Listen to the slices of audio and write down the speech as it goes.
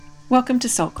Welcome to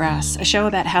Saltgrass, a show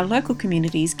about how local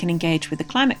communities can engage with the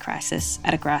climate crisis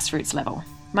at a grassroots level.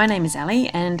 My name is Ali,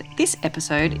 and this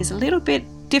episode is a little bit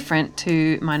different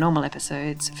to my normal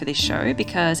episodes for this show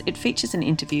because it features an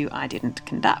interview I didn't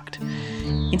conduct.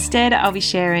 Instead, I'll be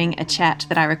sharing a chat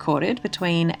that I recorded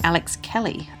between Alex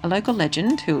Kelly, a local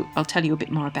legend who I'll tell you a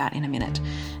bit more about in a minute,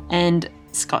 and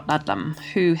Scott Ludlam,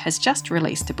 who has just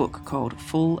released a book called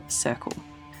Full Circle.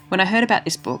 When I heard about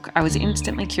this book, I was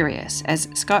instantly curious, as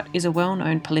Scott is a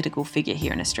well-known political figure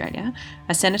here in Australia,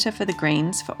 a senator for the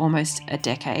Greens for almost a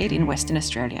decade in Western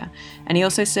Australia, and he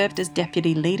also served as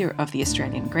deputy leader of the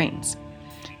Australian Greens.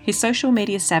 His social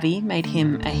media savvy made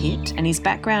him a hit, and his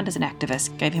background as an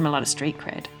activist gave him a lot of street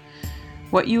cred.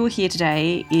 What you will hear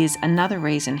today is another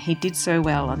reason he did so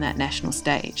well on that national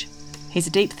stage. He's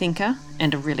a deep thinker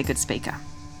and a really good speaker.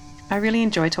 I really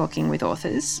enjoy talking with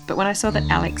authors, but when I saw that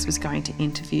Alex was going to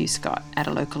interview Scott at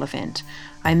a local event,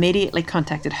 I immediately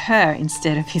contacted her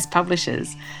instead of his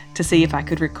publishers to see if I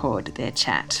could record their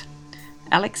chat.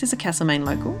 Alex is a Castlemaine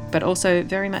local, but also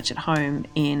very much at home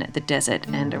in the desert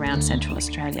and around Central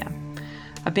Australia.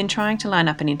 I've been trying to line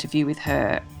up an interview with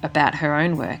her about her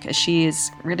own work, as she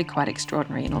is really quite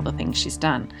extraordinary in all the things she's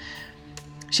done.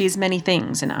 She is many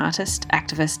things: an artist,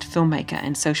 activist, filmmaker,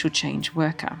 and social change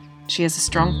worker. She has a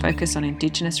strong focus on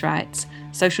Indigenous rights,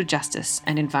 social justice,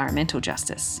 and environmental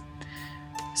justice.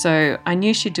 So I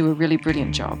knew she'd do a really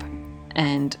brilliant job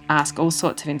and ask all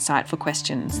sorts of insightful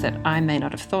questions that I may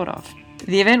not have thought of.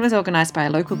 The event was organised by a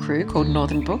local crew called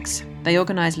Northern Books. They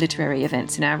organise literary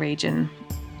events in our region.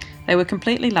 They were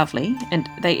completely lovely, and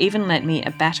they even lent me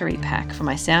a battery pack for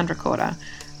my sound recorder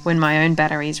when my own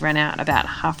batteries ran out about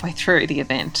halfway through the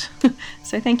event.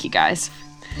 So thank you guys.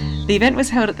 The event was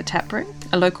held at the Taproom,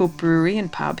 a local brewery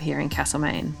and pub here in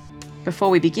Castlemaine. Before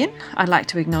we begin, I'd like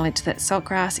to acknowledge that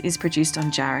Saltgrass is produced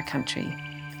on Jara country.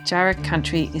 Jara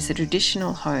country is the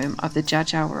traditional home of the Dja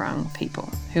Dja Wurrung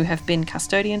people, who have been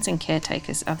custodians and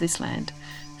caretakers of this land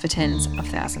for tens of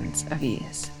thousands of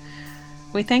years.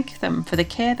 We thank them for the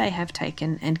care they have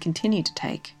taken and continue to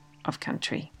take of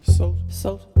country. Salt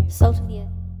of the earth.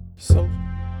 Salt.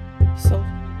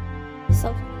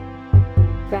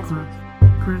 Grassroots.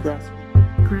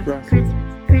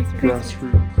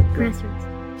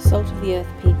 Salt of the earth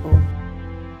people.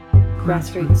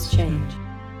 Grassroots change.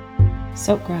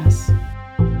 Saltgrass.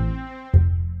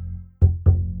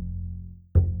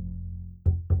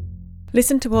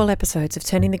 Listen to all episodes of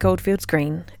Turning the Goldfields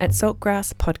Green at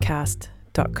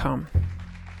saltgrasspodcast.com.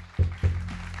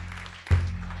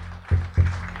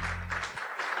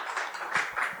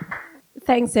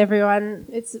 Thanks everyone.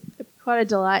 It's quite a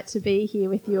delight to be here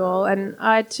with you all, and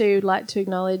I too like to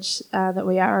acknowledge that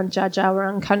we are on Dja Dja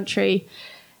Wurrung country,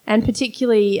 and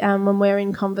particularly when we're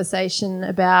in conversation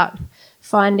about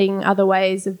finding other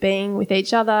ways of being with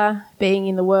each other, being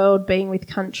in the world, being with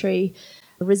country,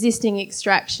 resisting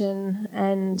extraction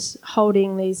and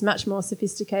holding these much more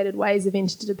sophisticated ways of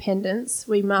interdependence.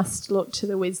 We must look to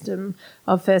the wisdom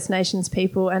of First Nations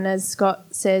people, and as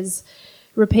Scott says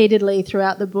repeatedly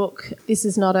throughout the book, this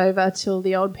is not over till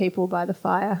the old people by the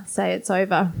fire say it's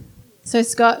over. So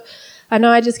Scott, I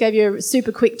know I just gave you a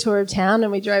super quick tour of town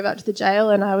and we drove up to the jail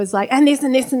and I was like, and this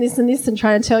and this and this and this, and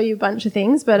trying to tell you a bunch of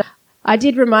things, but I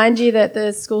did remind you that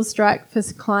the school strike for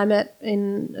climate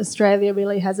in Australia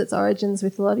really has its origins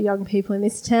with a lot of young people in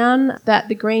this town, that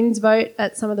the Greens vote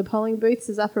at some of the polling booths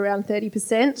is up around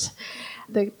 30%.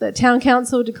 The Town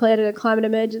Council declared it a climate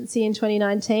emergency in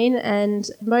 2019, and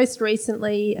most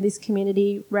recently this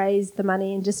community raised the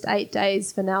money in just 8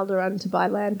 days for Nalderun to buy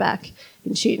land back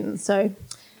in Shooton. So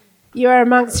you are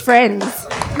amongst friends.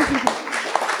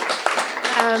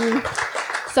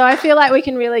 So I feel like we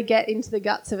can really get into the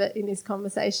guts of it in this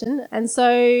conversation. And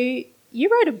so you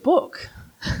wrote a book.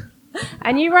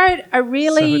 And you wrote a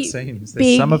really So it seems. big...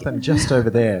 There's some of them just over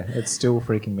there. It's still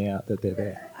freaking me out that they're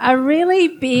there. A really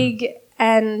big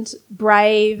and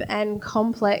brave and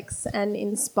complex and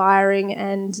inspiring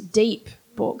and deep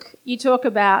book. You talk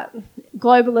about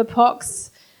global epochs,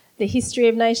 the history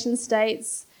of nation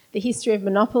states, the history of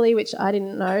monopoly, which I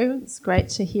didn't know. It's great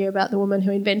to hear about the woman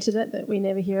who invented it that we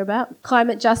never hear about.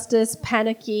 Climate justice,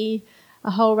 panicky, a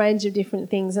whole range of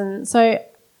different things. And so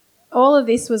all of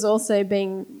this was also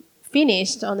being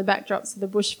finished on the backdrops of the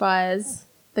bushfires,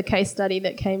 the case study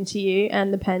that came to you,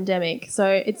 and the pandemic.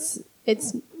 So it's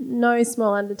no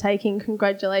small undertaking.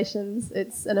 Congratulations.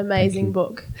 It's an amazing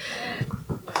book.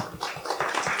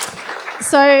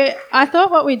 So I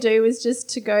thought what we'd do was just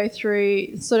to go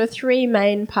through sort of three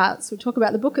main parts. We'll talk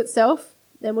about the book itself,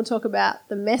 then we'll talk about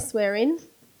the mess we're in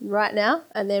right now,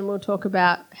 and then we'll talk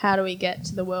about how do we get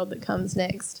to the world that comes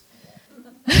next.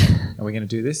 Are we going to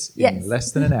do this Yes. in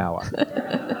less than an hour?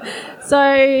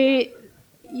 So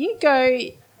you go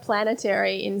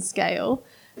planetary in scale.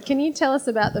 Can you tell us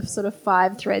about the sort of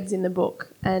 5 threads in the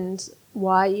book and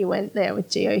why you went there with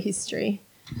geohistory?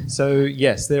 So,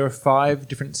 yes, there are 5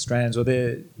 different strands.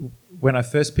 When I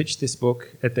first pitched this book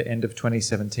at the end of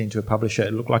 2017 to a publisher,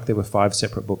 it looked like there were 5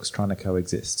 separate books trying to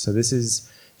coexist. So this is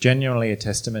genuinely a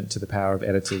testament to the power of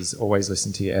editors. Always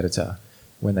listen to your editor.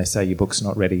 When they say your book's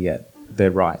not ready yet,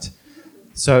 they're right.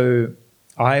 So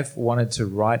I've wanted to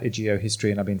write a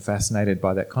geohistory, and I've been fascinated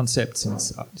by that concept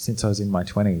since I was in my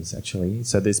 20s, actually.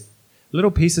 So there's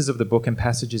little pieces of the book and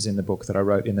passages in the book that I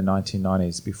wrote in the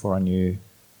 1990s before I knew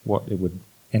what it would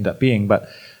end up being. But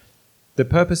the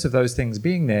purpose of those things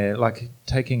being there, like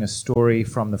taking a story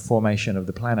from the formation of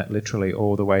the planet literally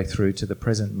all the way through to the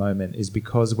present moment, is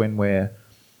because when we're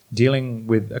dealing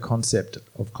with a concept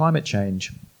of climate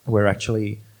change, we're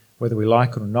actually, whether we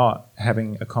like it or not,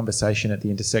 having a conversation at the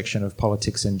intersection of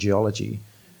politics and geology.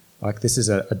 Like, this is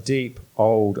a deep,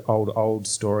 old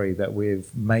story that we're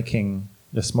making,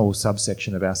 a small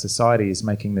subsection of our society is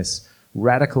making this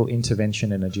radical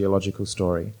intervention in a geological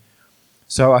story.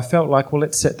 So I felt like, well,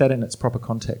 let's set that in its proper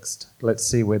context. Let's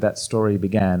see where that story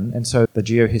began. And so the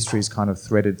geohistory is kind of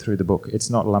threaded through the book. It's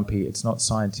not lumpy. It's not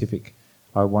scientific.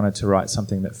 I wanted to write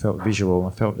something that felt visual.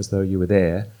 I felt as though you were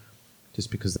there, just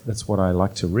because that's what I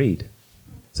like to read.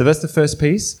 So that's the first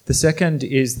piece. The second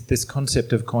is this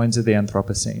concept of coins of the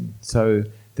Anthropocene. So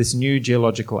this new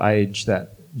geological age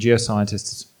that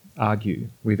geoscientists argue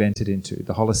we've entered into,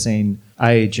 the Holocene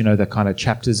age, the kind of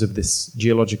chapters of this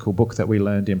geological book that we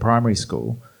learned in primary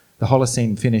school. The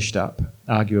Holocene finished up,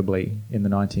 arguably, in the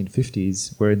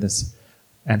 1950s. We're in this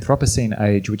Anthropocene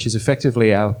age, which is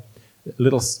effectively our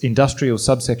little industrial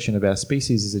subsection of our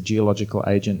species is a geological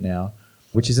agent now,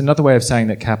 which is another way of saying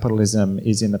that capitalism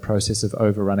is in the process of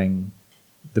overrunning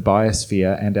the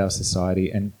biosphere and our society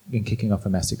and kicking off a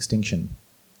mass extinction.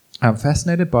 I'm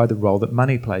fascinated by the role that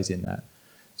money plays in that.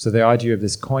 So the idea of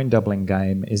this coin doubling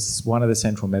game is one of the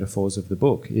central metaphors of the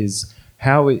book, is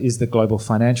how is the global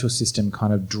financial system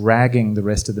kind of dragging the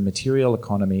rest of the material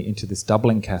economy into this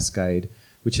doubling cascade,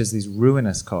 which has these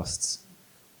ruinous costs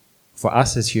for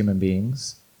us as human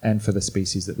beings and for the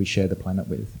species that we share the planet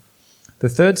with. The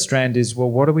third strand is,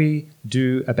 well, what do we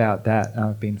do about that? And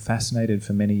I've been fascinated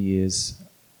for many years,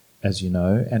 as you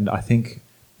know, and I think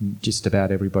just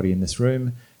about everybody in this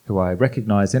room who I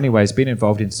recognise anyway has been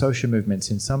involved in social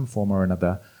movements in some form or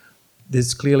another.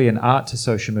 There's clearly an art to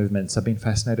social movements. I've been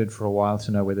fascinated for a while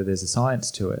to know whether there's a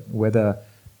science to it, whether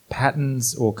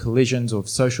patterns or collisions of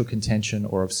social contention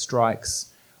or of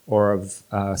strikes or of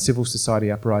civil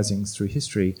society uprisings through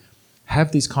history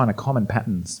have these kind of common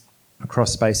patterns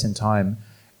across space and time.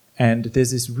 And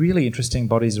there's this really interesting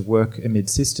bodies of work amid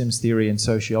systems theory and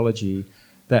sociology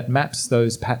that maps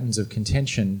those patterns of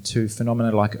contention to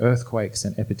phenomena like earthquakes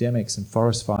and epidemics and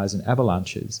forest fires and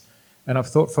avalanches. And I've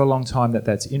thought for a long time that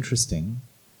that's interesting,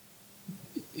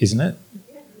 isn't it?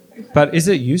 But is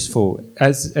it useful?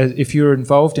 As if you're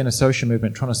involved in a social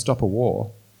movement trying to stop a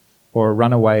war or a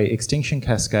runaway extinction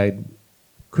cascade,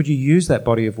 could you use that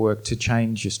body of work to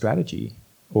change your strategy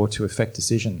or to affect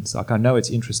decisions? Like, I know it's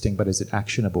interesting, but is it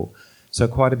actionable? So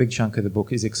quite a big chunk of the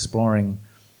book is exploring,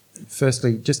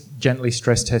 firstly, just gently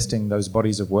stress testing those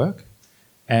bodies of work,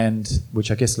 and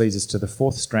which I guess leads us to the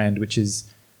fourth strand, which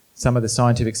is some of the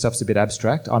scientific stuff's a bit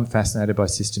abstract. I'm fascinated by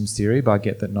systems theory, but I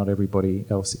get that not everybody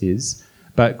else is.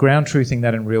 But ground truthing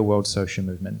that in real world social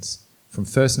movements, from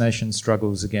First Nations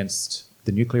struggles against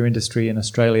the nuclear industry in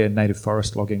Australia, native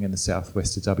forest logging in the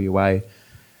southwest of WA,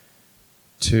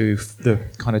 to the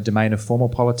kind of domain of formal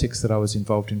politics that I was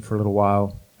involved in for a little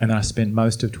while. And I spent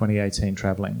most of 2018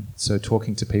 travelling, so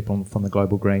talking to people from the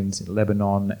Global Greens in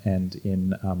Lebanon and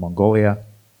in Mongolia,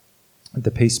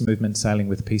 the Peace Movement, Sailing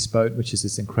with Peace Boat, which is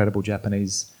this incredible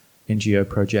Japanese NGO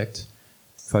project,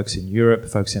 folks in Europe,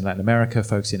 folks in Latin America,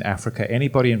 folks in Africa,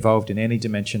 anybody involved in any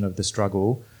dimension of the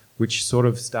struggle, which sort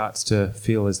of starts to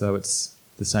feel as though it's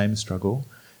the same struggle,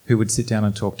 who would sit down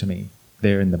and talk to me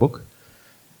there in the book.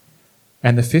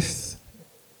 And the fifth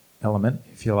element,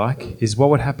 if you like, is what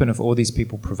would happen if all these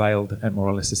people prevailed at more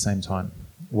or less the same time?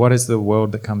 What is the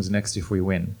world that comes next if we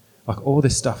win? Like, all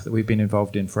this stuff that we've been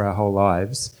involved in for our whole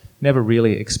lives, never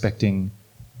really expecting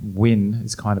win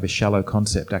is kind of a shallow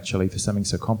concept, actually, for something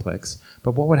so complex.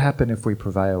 But what would happen if we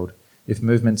prevailed? If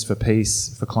movements for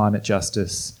peace, for climate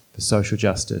justice, for social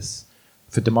justice,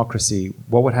 for democracy,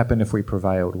 what would happen if we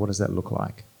prevailed? What does that look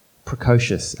like?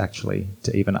 Precocious, actually,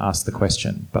 to even ask the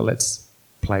question, but let's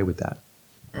play with that.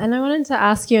 And I wanted to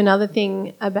ask you another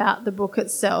thing about the book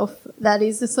itself, that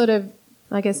is the sort of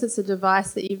I guess it's a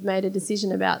device that you've made a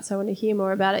decision about, so I want to hear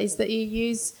more about it, is that you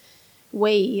use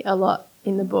we a lot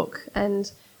in the book. And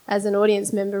as an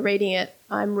audience member reading it,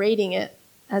 I'm reading it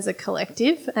as a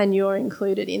collective and you're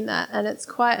included in that. And it's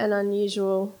quite an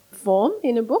unusual form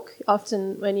in a book.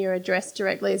 Often when you're addressed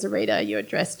directly as a reader, you're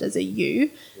addressed as a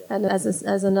you and as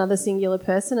another singular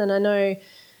person. And I know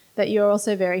that you're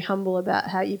also very humble about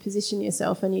how you position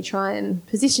yourself, and you try and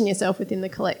position yourself within the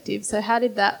collective. So how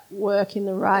did that work in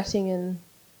the writing, and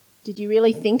did you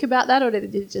really think about that, or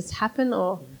did it just happen?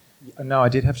 Or No, I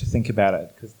did have to think about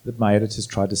it because my editors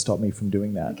tried to stop me from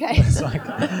doing that. Okay. It's like,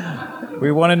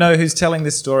 we want to know who's telling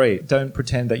this story. Don't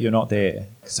pretend that you're not there.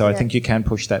 So I think you can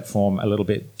push that form a little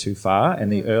bit too far.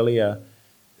 And the earlier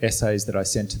essays that I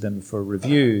sent to them for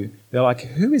review, they're like,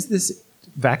 who is this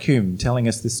vacuum telling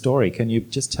us this story? Can you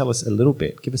just tell us a little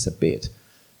bit? Give us a bit.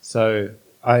 So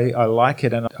I like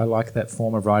it, and I like that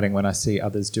form of writing when I see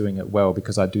others doing it well,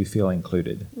 because I do feel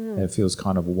included. It feels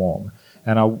kind of warm.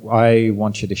 And I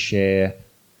want you to share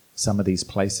some of these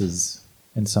places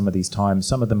and some of these times.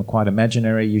 Some of them are quite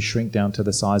imaginary. You shrink down to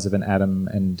the size of an atom,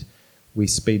 and we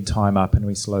speed time up and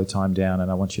we slow time down,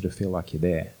 and I want you to feel like you're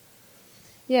there.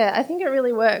 Yeah, I think it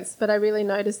really works, but I really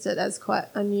noticed it as quite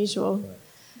unusual.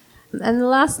 Right. And the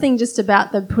last thing just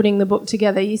about the putting the book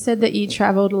together, you said that you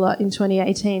travelled a lot in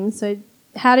 2018. So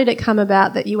how did it come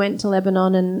about that you went to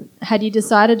Lebanon, and had you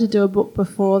decided to do a book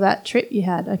before that trip you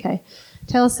had? Okay.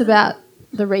 Tell us about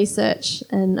the research,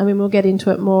 and I mean, we'll get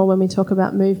into it more when we talk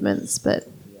about movements, but...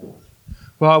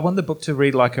 Well, I want the book to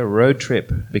read like a road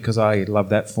trip because I love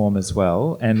that form as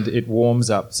well, and it warms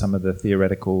up some of the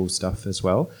theoretical stuff as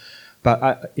well.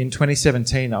 But in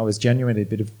 2017, I was genuinely a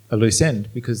bit of a loose end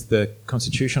because the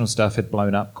constitutional stuff had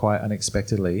blown up quite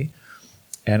unexpectedly,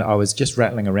 and I was just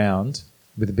rattling around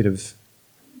with a bit of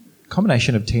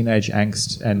combination of teenage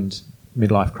angst and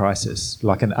midlife crisis,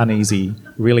 like an uneasy,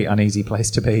 really uneasy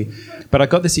place to be. But I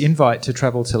got this invite to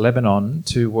travel to Lebanon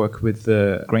to work with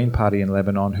the Green Party in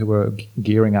Lebanon, who were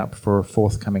gearing up for a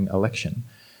forthcoming election.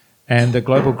 And the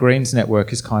Global Greens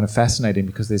Network is kind of fascinating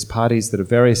because there's parties that are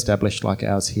very established like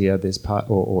ours here, there's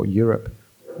or Europe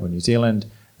or New Zealand.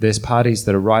 There's parties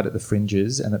that are right at the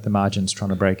fringes and at the margins trying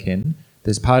to break in.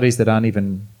 There's parties that aren't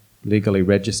even legally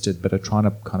registered but are trying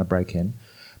to kind of break in.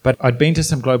 But I'd been to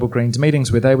some Global Greens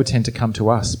meetings where they would tend to come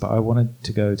to us, but I wanted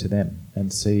to go to them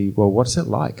and see, well, what's it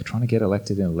like trying to get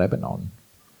elected in Lebanon?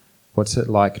 What's it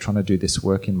like trying to do this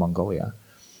work in Mongolia?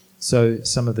 So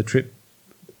some of the trip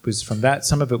was from that.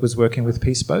 Some of it was working with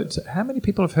Peace Boat. How many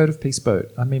people have heard of Peace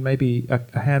Boat? I mean, maybe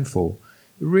a handful.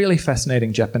 A really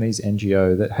fascinating Japanese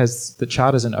NGO that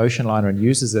charters an ocean liner and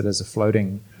uses it as a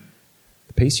floating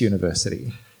peace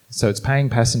university. So it's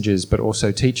paying passengers, but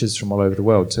also teachers from all over the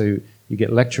world. So you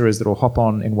get lecturers that will hop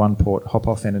on in one port, hop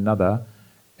off in another.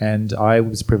 And I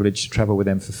was privileged to travel with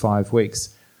them for 5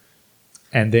 weeks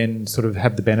and then sort of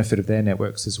have the benefit of their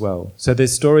networks as well. So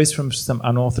there's stories from some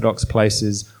unorthodox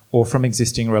places or from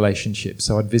existing relationships.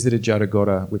 So I'd visited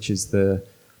Jadagora, which is the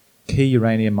key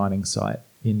uranium mining site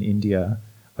in India.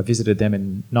 I visited them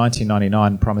in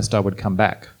 1999, promised I would come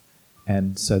back.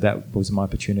 And so that was my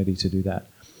opportunity to do that.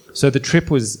 So the trip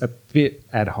was a bit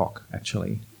ad hoc,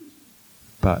 actually.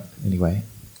 But anyway,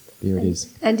 there it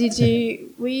is. And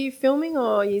were you filming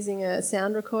or using a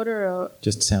sound recorder or?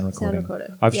 Just sound recording.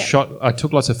 Sound recorder. I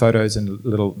took lots of photos and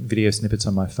little video snippets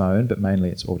on my phone, but mainly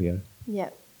it's audio. Yeah.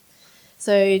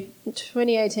 So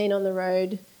 2018 on the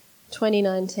road,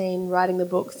 2019 writing the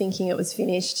book, thinking it was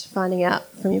finished, finding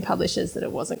out from your publishers that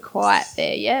it wasn't quite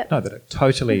there yet. No, that it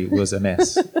totally was a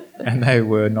mess and they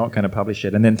were not going to publish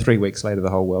it. And then 3 weeks later,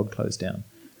 the whole world closed down.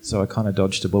 So I kind of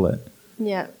dodged a bullet.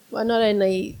 Yeah. Well, not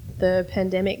only the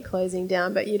pandemic closing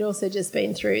down, but you'd also just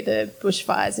been through the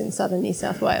bushfires in southern New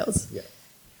South Wales. Yeah.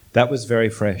 That was very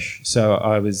fresh. So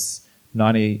I was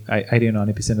 80 or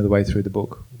 90% of the way through the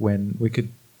book when we could,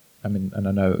 and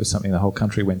I know it was something the whole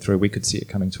country went through, we could see it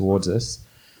coming towards us.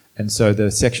 And so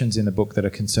the sections in the book that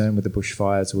are concerned with the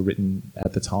bushfires were written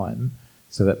at the time,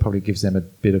 so that probably gives them a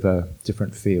bit of a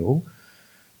different feel.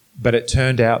 But it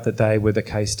turned out that they were the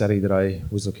case study that I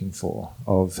was looking for,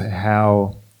 of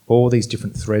how all these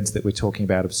different threads that we're talking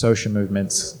about of social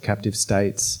movements, captive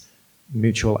states,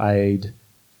 mutual aid,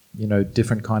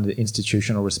 different kind of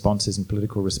institutional responses and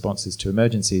political responses to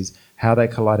emergencies, how they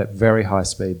collide at very high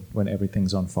speed when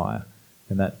everything's on fire.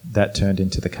 And that turned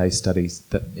into the case studies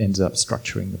that ends up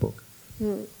structuring the book.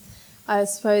 I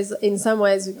suppose in some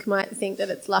ways we might think that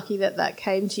it's lucky that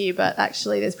came to you, but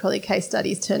actually there's probably case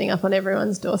studies turning up on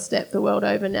everyone's doorstep the world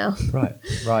over now.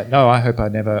 Right. No, I hope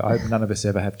none of us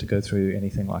ever have to go through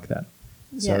anything like that.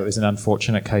 So It was an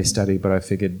unfortunate case study, but I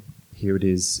figured here it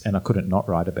is, and I couldn't not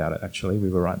write about it, actually. We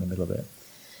were right in the middle of it.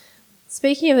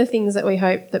 Speaking of the things that we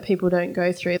hope that people don't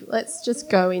go through, let's just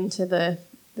go into the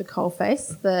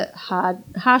coalface, the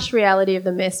harsh reality of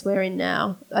the mess we're in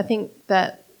now. I think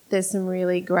that there's some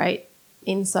really great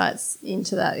insights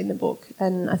into that in the book,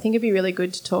 and I think it'd be really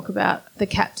good to talk about the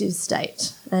captive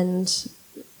state and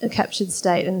a captured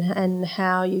state and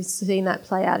how you've seen that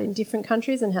play out in different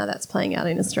countries and how that's playing out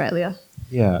in Australia.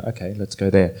 Yeah, okay, let's go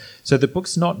there. So the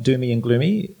book's not doomy and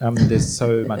gloomy. There's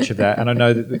so much of that. And I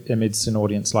know that amidst an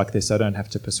audience like this, I don't have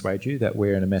to persuade you that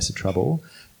we're in a mess of trouble.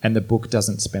 And the book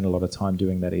doesn't spend a lot of time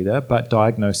doing that either. But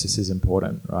diagnosis is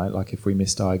important, right? Like if we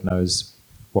misdiagnose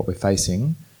what we're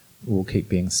facing, we'll keep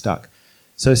being stuck.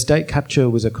 So state capture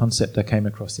was a concept I came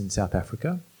across in South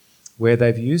Africa, where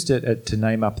they've used it to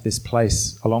name up this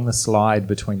place along the slide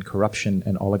between corruption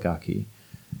and oligarchy.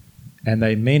 And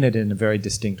they mean it in a very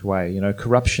distinct way. You know,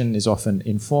 corruption is often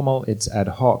informal, it's ad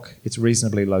hoc, it's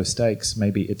reasonably low stakes.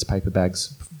 Maybe it's paper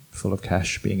bags full of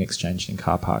cash being exchanged in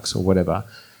car parks or whatever.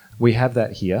 We have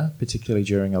that here, particularly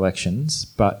during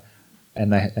elections,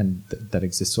 and that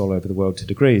exists all over the world to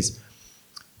degrees.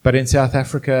 But in South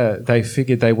Africa, they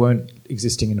figured they weren't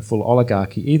existing in a full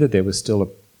oligarchy either. There was still a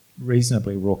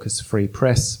reasonably raucous free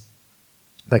press.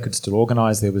 They could still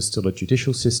organise. There was still a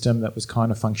judicial system that was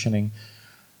kind of functioning.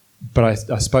 But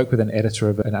I spoke with an editor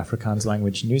of an Afrikaans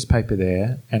language newspaper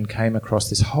there and came across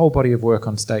this whole body of work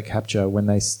on state capture when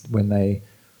they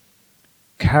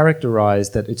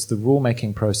characterised that it's the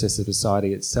rule-making process of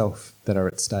society itself that are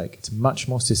at stake. It's much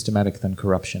more systematic than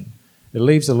corruption. It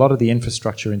leaves a lot of the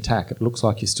infrastructure intact. It looks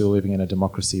like you're still living in a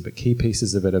democracy, but key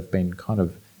pieces of it have been kind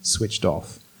of switched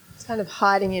off. It's kind of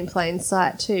hiding in plain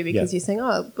sight too, because you're saying,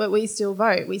 oh, but we still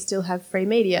vote, we still have free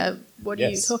media. What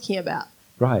are you talking about?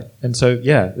 Right. And so,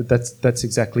 yeah, that's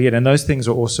exactly it. And those things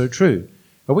are also true.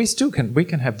 But we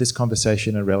can have this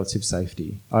conversation in relative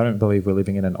safety. I don't believe we're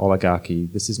living in an oligarchy.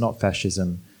 This is not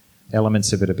fascism.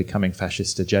 Elements of it are becoming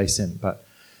fascist adjacent. But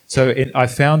I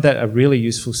found that a really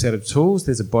useful set of tools.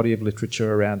 There's a body of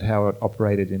literature around how it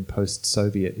operated in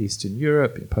post-Soviet Eastern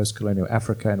Europe, in post-colonial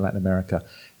Africa and Latin America.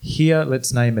 Here,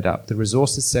 let's name it up. The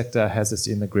resources sector has us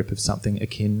in the grip of something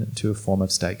akin to a form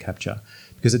of state capture.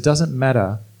 Because it doesn't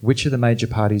matter which of the major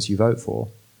parties you vote for,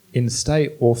 in the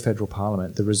state or federal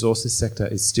parliament, the resources sector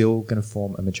is still going to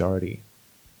form a majority.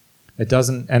 It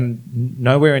doesn't, and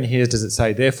nowhere in here does it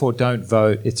say, therefore don't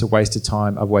vote, it's a waste of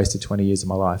time, I've wasted 20 years of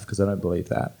my life, because I don't believe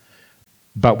that.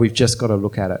 But we've just got to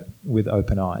look at it with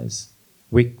open eyes.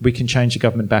 We can change the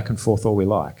government back and forth all we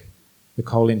like. The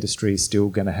coal industry is still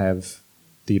going to have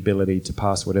the ability to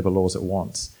pass whatever laws it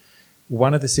wants.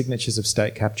 One of the signatures of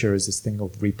state capture is this thing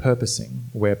called repurposing,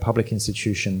 where a public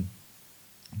institution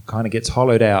kind of gets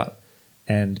hollowed out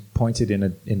and pointed in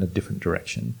a different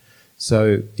direction.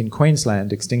 So in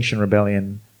Queensland, Extinction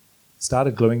Rebellion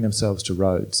started gluing themselves to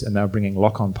roads, and they were bringing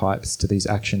lock-on pipes to these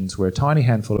actions where a tiny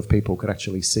handful of people could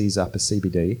actually seize up a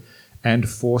CBD and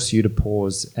force you to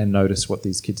pause and notice what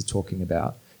these kids are talking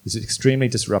about. It's extremely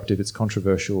disruptive, it's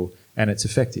controversial, and it's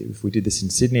effective. We did this in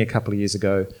Sydney a couple of years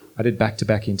ago. I did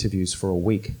back-to-back interviews for a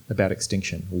week about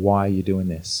extinction. Why are you doing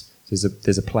this?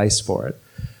 There's a place for it.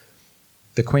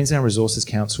 The Queensland Resources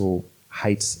Council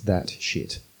hates that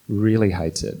shit, really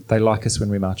hates it. They like us when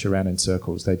we march around in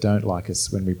circles. They don't like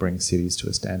us when we bring cities to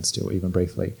a standstill, even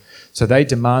briefly. So they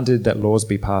demanded that laws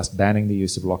be passed banning the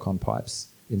use of lock-on pipes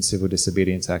in civil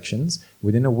disobedience actions.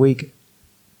 Within a week,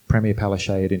 Premier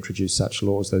Palaszczuk had introduced such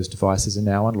laws. Those devices are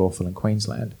now unlawful in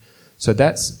Queensland. So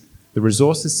that's the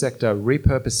resources sector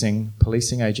repurposing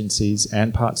policing agencies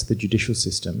and parts of the judicial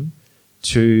system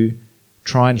to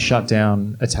try and shut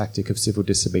down a tactic of civil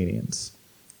disobedience.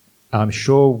 I'm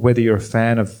sure whether you're a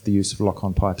fan of the use of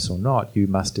lock-on pipes or not, you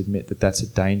must admit that that's a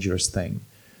dangerous thing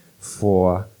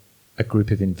for a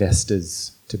group of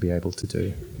investors to be able to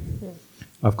do.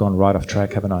 I've gone right off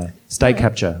track, haven't I? State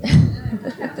capture.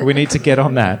 We need to get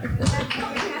on that.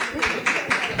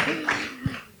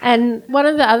 And one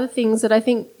of the other things that I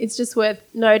think it's just worth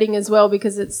noting as well,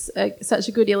 because it's such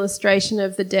a good illustration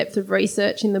of the depth of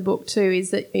research in the book too, is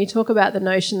that you talk about the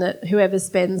notion that whoever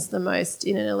spends the most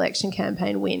in an election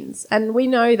campaign wins. And we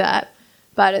know that,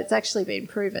 but it's actually been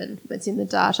proven. It's in the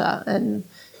data. And do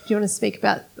you want to speak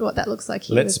about what that looks like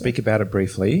here? Let's speak about it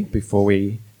briefly before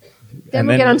we... Then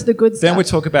we'll get on to the good stuff. Then we'll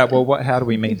talk about, how do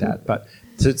we meet that? But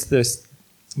so it's this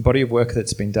body of work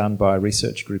that's been done by a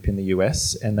research group in the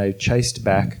US, and they've chased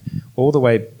back all the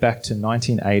way back to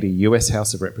 1980 US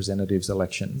House of Representatives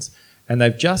elections. And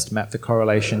they've just mapped the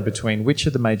correlation between which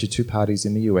of the major two parties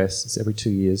in the US, it's every 2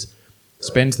 years,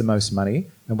 spends the most money,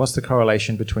 and what's the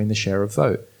correlation between the share of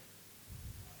vote.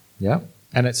 Yeah?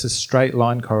 And it's a straight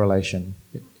line correlation.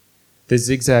 There's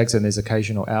zigzags and there's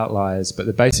occasional outliers, but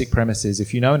the basic premise is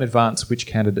if you know in advance which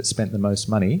candidate spent the most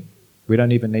money, we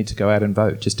don't even need to go out and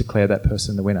vote. Just declare that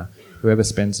person the winner. Whoever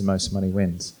spends the most money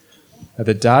wins.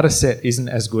 The data set isn't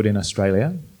as good in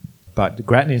Australia, but the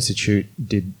Grattan Institute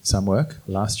did some work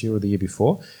last year or the year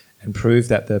before and proved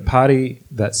that the party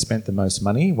that spent the most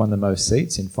money won the most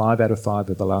seats in 5 out of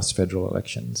 5 of the last federal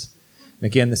elections. And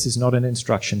again, this is not an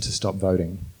instruction to stop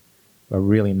voting. I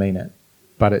really mean it.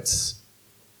 But it's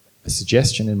a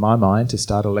suggestion in my mind to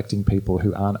start electing people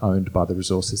who aren't owned by the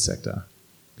resources sector.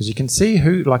 Because you can see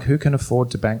who can afford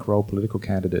to bankroll political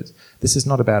candidates. This is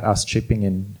not about us chipping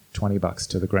in $20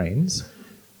 to the Greens,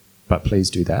 but please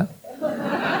do that.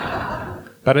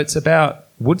 But it's about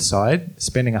Woodside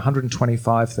spending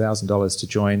 $125,000 to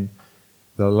join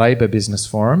the Labor Business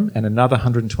Forum and another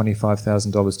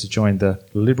 $125,000 to join the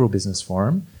Liberal Business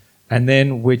Forum. And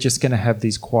then we're just going to have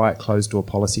these quiet, closed-door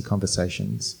policy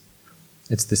conversations.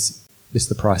 It's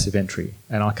the price of entry,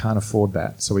 and I can't afford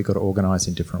that, so we've got to organise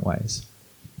in different ways.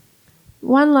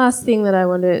 One last thing that I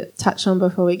want to touch on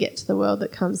before we get to the world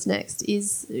that comes next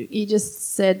is you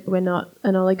just said we're not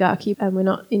an oligarchy and we're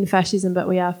not in fascism, but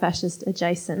we are fascist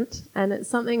adjacent. And it's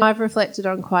something I've reflected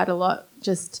on quite a lot,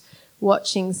 just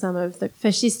watching some of the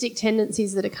fascistic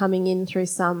tendencies that are coming in through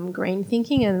some green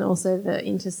thinking and also the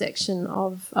intersection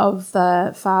of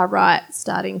the far right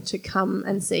starting to come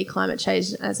and see climate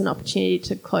change as an opportunity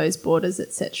to close borders,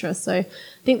 etc. So I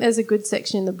think there's a good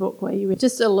section in the book where you would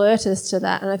just alert us to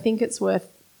that, and I think it's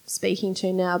worth speaking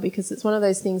to now because it's one of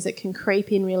those things that can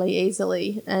creep in really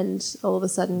easily and all of a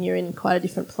sudden you're in quite a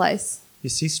different place.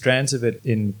 You see strands of it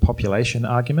in population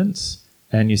arguments,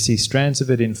 and you see strands of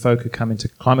it in folk who come into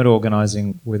climate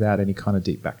organising without any kind of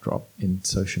deep backdrop in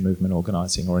social movement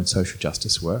organising or in social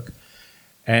justice work.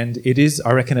 And it is,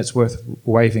 I reckon it's worth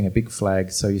waving a big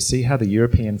flag. So you see how the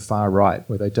European far right,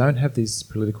 where they don't have these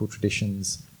political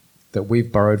traditions that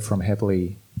we've borrowed from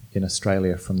heavily in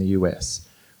Australia from the US,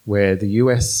 where the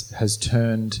US has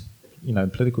turned,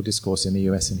 political discourse in the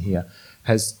US and here,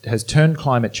 has turned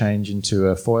climate change into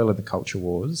a foil of the culture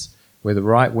wars, where the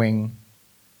right wing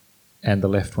and the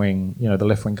left wing, the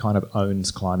left wing kind of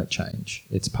owns climate change.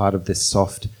 It's part of this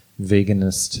soft,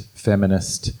 veganist,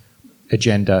 feminist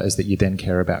agenda is that you then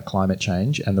care about climate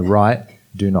change, and the right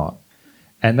do not.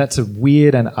 And that's a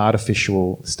weird and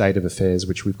artificial state of affairs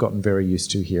which we've gotten very used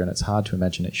to here, and it's hard to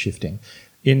imagine it shifting.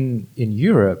 In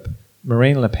Europe,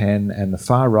 Marine Le Pen and the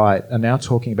far right are now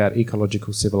talking about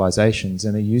ecological civilizations,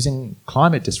 and they're using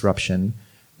climate disruption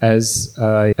as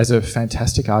a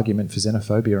fantastic argument for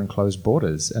xenophobia and closed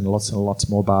borders and lots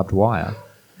more barbed wire.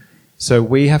 So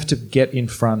we have to get in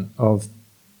front of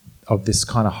this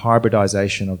kind of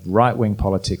hybridization of right-wing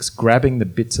politics, grabbing the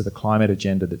bits of the climate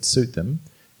agenda that suit them.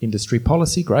 Industry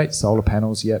policy, great. Solar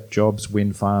panels, yep. Jobs,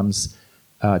 wind farms,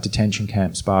 detention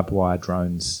camps, barbed wire,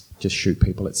 drones, just shoot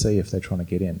people at sea if they're trying to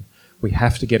get in. We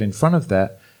have to get in front of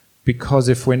that because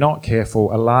if we're not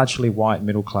careful, a largely white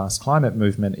middle-class climate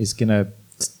movement is going to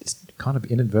kind of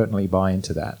inadvertently buy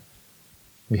into that.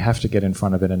 We have to get in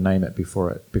front of it and name it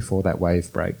before that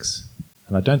wave breaks.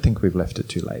 And I don't think we've left it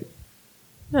too late.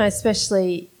 No, it's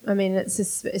especially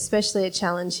a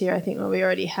challenge here. I think what we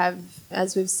already have,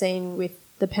 as we've seen with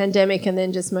the pandemic and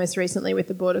then just most recently with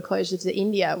the border closure to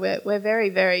India, we're very,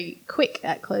 very quick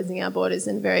at closing our borders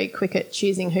and very quick at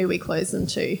choosing who we close them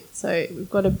to. So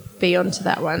we've got to be onto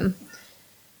that one.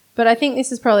 But I think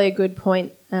this is probably a good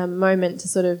moment to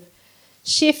sort of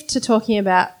shift to talking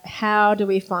about how do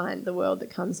we find the world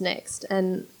that comes next.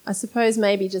 And I suppose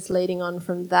maybe just leading on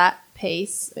from that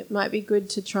piece, it might be good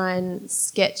to try and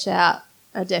sketch out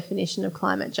a definition of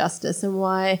climate justice and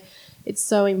why it's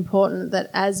so important that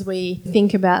as we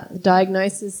think about the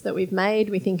diagnosis that we've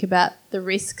made, we think about the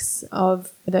risks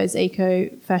of those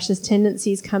eco-fascist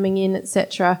tendencies coming in,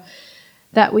 etc.,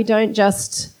 that we don't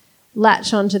just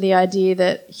latch onto the idea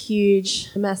that huge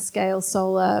mass-scale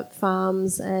solar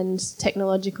farms and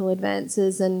technological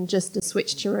advances and just a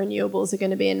switch to renewables are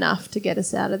going to be enough to get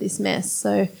us out of this mess.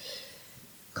 So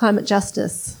climate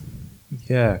justice.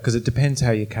 Yeah, because it depends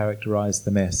how you characterise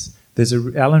the mess.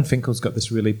 Alan Finkel's got this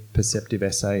really perceptive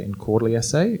essay in Quarterly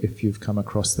Essay, if you've come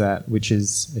across that, which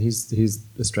is, he's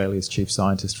Australia's chief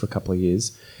scientist for a couple of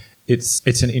years.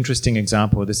 It's an interesting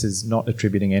example. This is not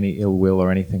attributing any ill will or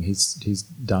anything. He's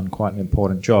done quite an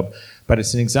important job. But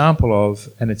it's an example of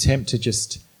an attempt to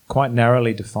just quite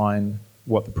narrowly define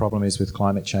what the problem is with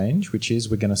climate change, which is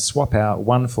we're going to swap out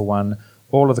one for one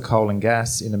all of the coal and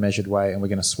gas in a measured way, and we're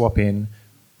going to swap in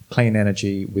clean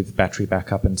energy with battery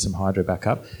backup and some hydro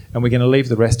backup, and we're going to leave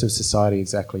the rest of society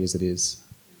exactly as it is.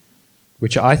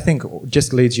 which I think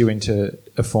just leads you into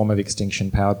a form of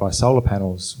extinction powered by solar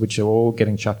panels, which are all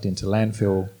getting chucked into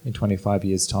landfill in 25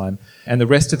 years' time. And the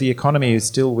rest of the economy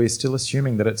is we're still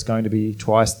assuming that it's going to be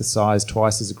twice the size,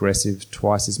 twice as aggressive,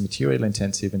 twice as material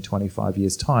intensive in 25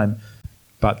 years' time,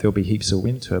 but there'll be heaps of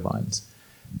wind turbines.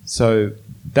 So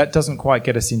that doesn't quite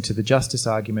get us into the justice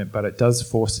argument, but it does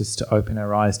force us to open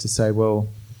our eyes to say, well,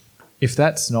 if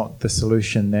that's not the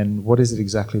solution, then what is it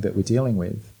exactly that we're dealing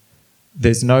with?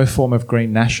 There's no form of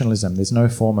green nationalism. There's no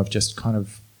form of just kind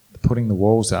of putting the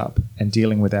walls up and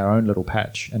dealing with our own little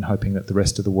patch and hoping that the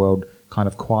rest of the world kind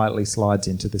of quietly slides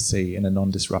into the sea in a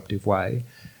non-disruptive way.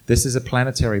 This is a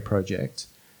planetary project.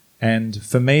 And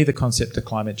for me, the concept of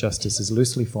climate justice, as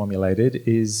loosely formulated,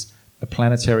 is a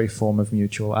planetary form of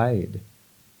mutual aid.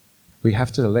 We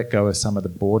have to let go of some of the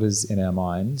borders in our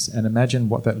minds and imagine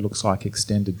what that looks like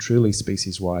extended truly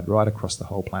species-wide right across the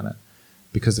whole planet.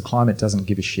 Because the climate doesn't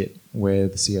give a shit where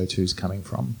the CO2 is coming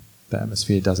from. The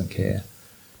atmosphere doesn't care.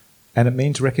 And it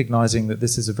means recognising that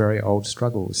this is a very old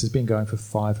struggle. This has been going for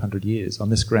 500 years. On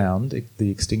this ground, the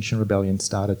Extinction Rebellion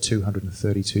started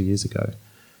 232 years ago.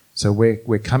 So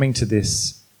we're coming to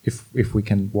this, if we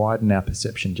can widen our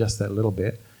perception just that little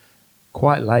bit,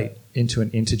 quite late into an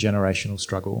intergenerational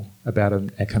struggle about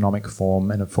an economic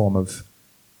form and a form of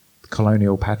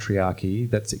colonial patriarchy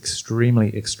that's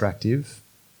extremely extractive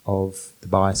of the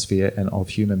biosphere and of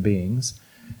human beings,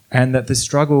 and that the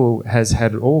struggle has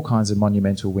had all kinds of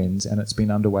monumental wins and it's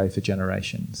been underway for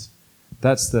generations.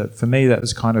 For me, that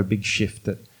was kind of a big shift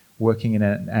that working in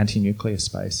an anti-nuclear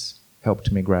space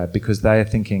helped me grab, because they are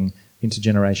thinking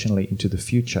intergenerationally into the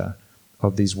future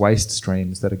of these waste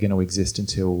streams that are going to exist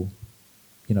until,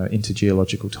 into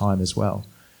geological time as well.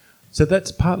 So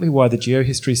that's partly why the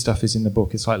geohistory stuff is in the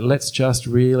book. It's like, let's just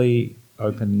really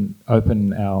open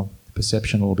our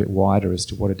perception a little bit wider as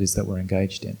to what it is that we're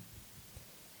engaged in.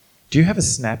 Do you have a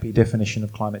snappy definition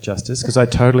of climate justice? Because I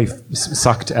totally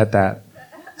sucked at that.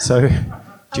 So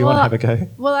do you want to have a go?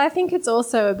 Well, I think it's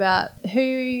also about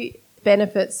who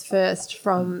benefits first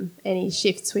from any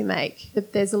shifts we make.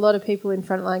 There's a lot of people in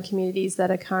frontline communities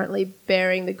that are currently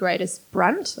bearing the greatest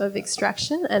brunt of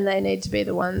extraction, and they need to be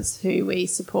the ones who we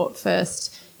support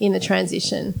first in the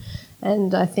transition.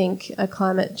 And I think a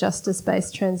climate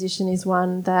justice-based transition is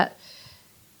one that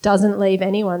doesn't leave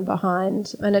anyone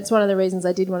behind. And it's one of the reasons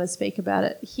I did want to speak about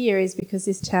it here, is because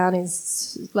this town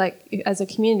is, as a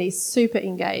community, super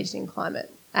engaged in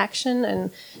climate action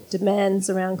and demands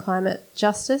around climate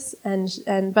justice.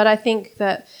 But I think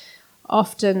that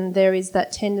often there is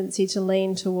that tendency to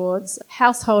lean towards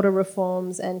householder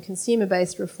reforms and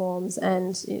consumer-based reforms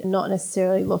and not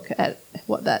necessarily look at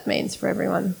what that means for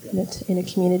everyone in a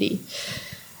community.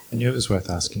 I knew it was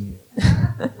worth asking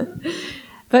you.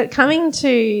 But coming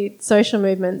to social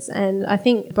movements, and I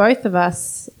think both of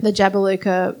us, the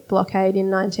Jabiluka blockade in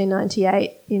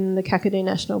 1998 in the Kakadu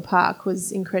National Park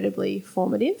was incredibly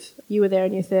formative. You were there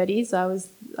in your 30s. I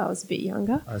was a bit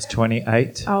younger. I was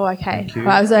 28. Oh, okay. Thank you.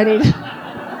 Well, I was only...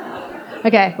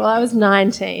 Okay, well, I was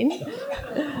 19.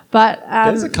 But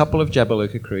there's a couple of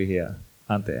Jabiluka crew here,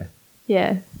 aren't there?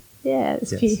 Yeah,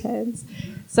 there's a few hands.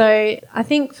 So I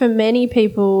think for many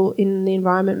people in the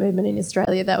environment movement in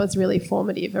Australia, that was really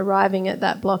formative, arriving at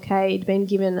that blockade, being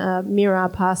given a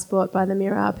Mirarr passport by the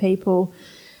Mirarr people,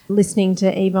 listening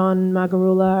to Yvonne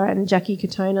Margarula and Jackie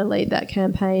Katona lead that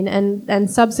campaign,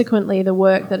 and subsequently the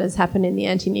work that has happened in the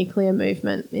anti-nuclear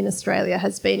movement in Australia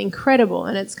has been incredible,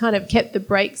 and it's kind of kept the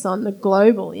brakes on the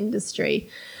global industry.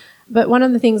 But one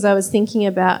of the things I was thinking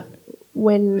about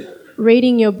when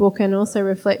reading your book and also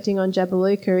reflecting on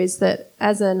Jabiluka is that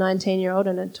as a 19-year-old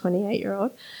and a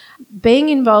 28-year-old, being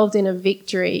involved in a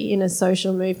victory in a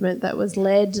social movement that was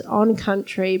led on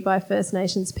country by First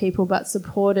Nations people but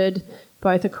supported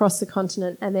both across the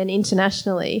continent and then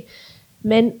internationally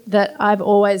meant that I've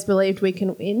always believed we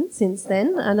can win since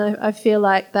then. And I feel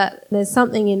like that there's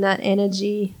something in that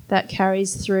energy that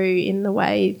carries through in the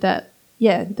way that,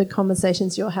 the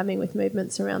conversations you're having with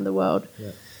movements around the world.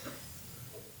 Yeah.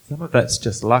 Some of that's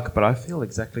just luck, but I feel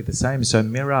exactly the same. So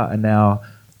Mirarr are now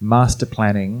master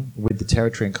planning with the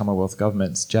Territory and Commonwealth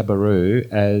governments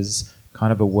Jabiru as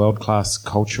kind of a world-class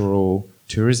cultural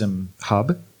tourism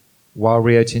hub, while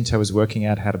Rio Tinto is working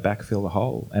out how to backfill the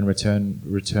hole and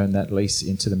return that lease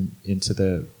into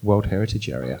the World Heritage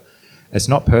Area. It's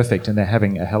not perfect, and they're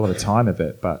having a hell of a time of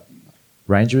it, but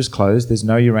Ranger is closed. There's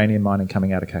no uranium mining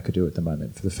coming out of Kakadu at the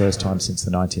moment for the first time since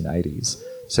the 1980s.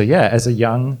 So as a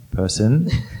young person,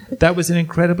 that was an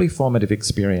incredibly formative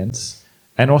experience,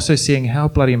 and also seeing how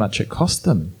bloody much it cost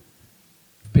them.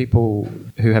 People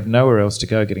who have nowhere else to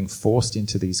go getting forced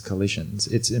into these collisions,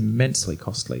 it's immensely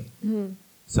costly. Mm.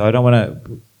 So I don't want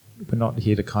to we're not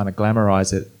here to kind of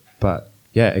glamorize it, but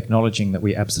yeah, acknowledging that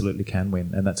we absolutely can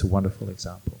win, and that's a wonderful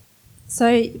example.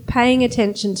 So paying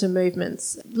attention to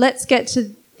movements. Let's get to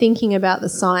thinking about the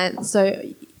science. So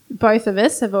both of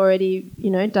us have already,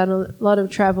 done a lot of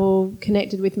travel,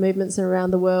 connected with movements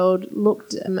around the world,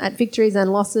 looked at victories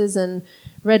and losses and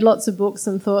read lots of books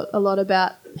and thought a lot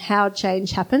about how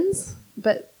change happens.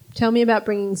 But tell me about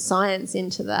bringing science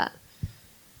into that.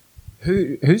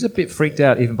 Who's a bit freaked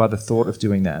out even by the thought of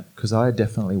doing that? Because I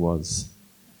definitely was.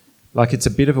 Like, it's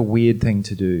a bit of a weird thing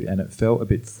to do, and it felt a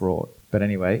bit fraught. But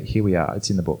anyway, here we are. It's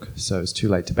in the book, so it's too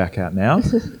late to back out now.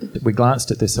 We glanced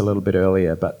at this a little bit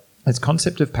earlier, but it's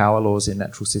concept of power laws in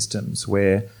natural systems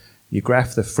where you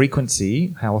graph the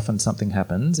frequency, how often something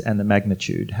happens, and the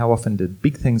magnitude. How often do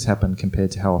big things happen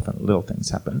compared to how often little things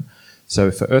happen? So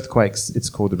for earthquakes, it's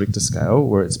called the Richter scale,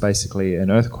 where it's basically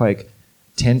an earthquake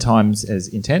 10 times as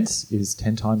intense is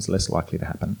 10 times less likely to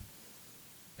happen.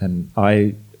 And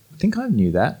I think I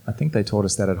knew that. I think they taught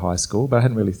us that at high school, but I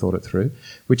hadn't really thought it through,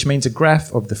 which means a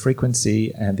graph of the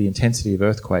frequency and the intensity of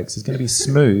earthquakes is going to be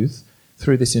smooth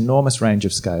through this enormous range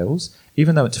of scales,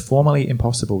 even though it's formally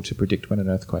impossible to predict when an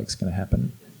earthquake's going to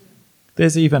happen.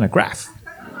 There's even a graph.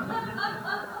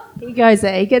 He goes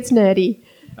there. He gets nerdy.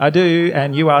 I do,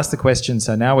 and you asked the question,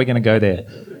 so now we're going to go there.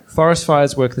 Forest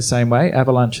fires work the same way,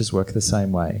 avalanches work the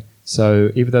same way.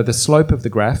 So even though the slope of the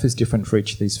graph is different for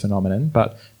each of these phenomena,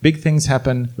 but big things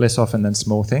happen less often than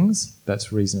small things,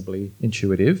 that's reasonably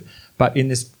intuitive. But in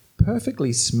this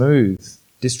perfectly smooth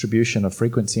distribution of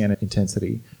frequency and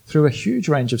intensity through a huge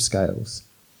range of scales,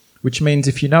 which means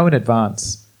if you know in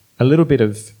advance a little bit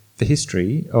of the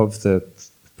history of the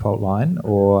fault line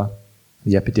or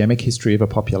the epidemic history of a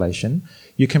population,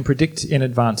 you can predict in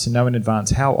advance and know in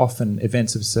advance how often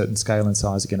events of a certain scale and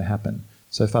size are going to happen.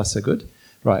 So far, so good.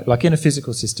 Right, like in a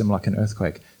physical system like an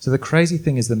earthquake. So the crazy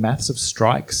thing is the maths of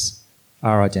strikes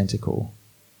are identical,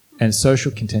 and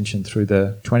social contention through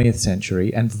the 20th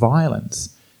century, and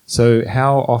violence. So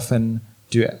how often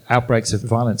do outbreaks of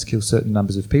violence kill certain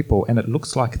numbers of people? And it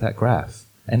looks like that graph.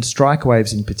 And strike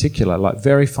waves in particular, like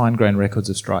very fine-grained records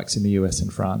of strikes in the US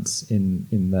and France in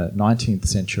the 19th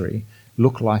century,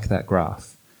 look like that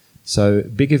graph. So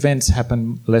big events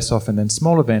happen less often than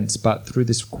small events, but through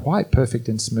this quite perfect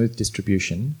and smooth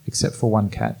distribution, except for one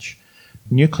catch.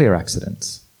 Nuclear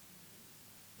accidents.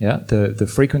 Yeah, the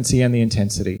frequency and the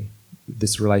intensity,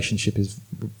 this relationship is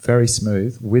very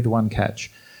smooth with one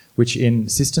catch, which in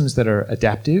systems that are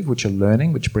adaptive, which are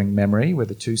learning, which bring memory, where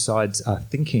the two sides are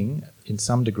thinking in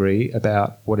some degree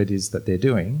about what it is that they're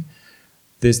doing,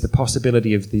 there's the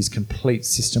possibility of these complete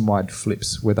system-wide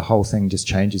flips where the whole thing just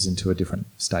changes into a different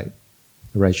state,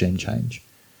 a regime change.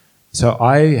 So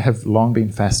I have long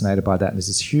been fascinated by that. And there's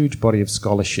this huge body of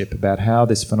scholarship about how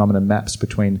this phenomenon maps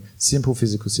between simple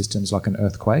physical systems like an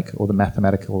earthquake or the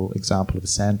mathematical example of a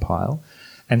sand pile,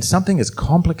 and something as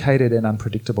complicated and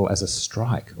unpredictable as a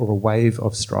strike or a wave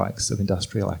of strikes of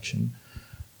industrial action.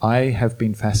 I have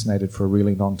been fascinated for a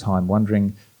really long time,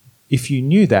 wondering if you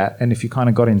knew that and if you kind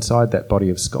of got inside that body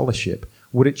of scholarship,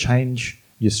 would it change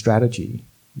your strategy?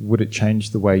 Would it change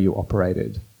the way you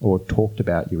operated or talked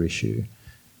about your issue?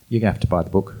 You're going to have to buy the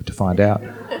book to find out.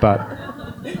 But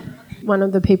one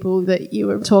of the people that you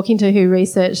were talking to who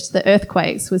researched the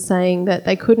earthquakes was saying that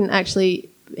they couldn't actually,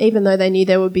 even though they knew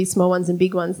there would be small ones and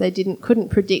big ones, they couldn't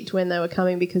predict when they were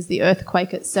coming because the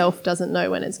earthquake itself doesn't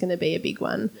know when it's going to be a big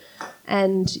one.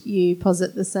 And you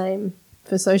posit the same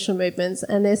for social movements,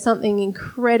 and there's something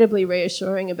incredibly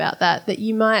reassuring about that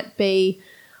you might be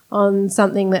on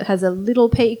something that has a little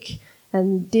peak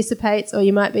and dissipates, or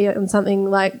you might be on something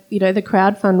like, the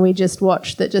crowdfund we just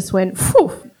watched that just went,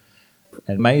 phew.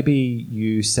 And maybe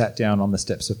you sat down on the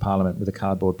steps of Parliament with a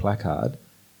cardboard placard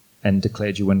and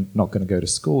declared you were not going to go to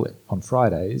school on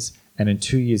Fridays, and in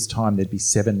 2 years' time there'd be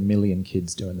 7 million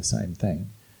kids doing the same thing.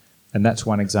 And that's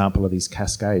one example of these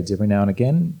cascades. Every now and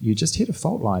again, you just hit a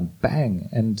fault line, bang.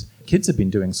 And kids have been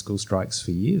doing school strikes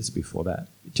for years before that.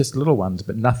 Just little ones,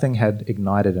 but nothing had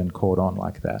ignited and caught on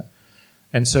like that.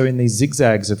 And so in these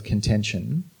zigzags of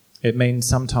contention, it means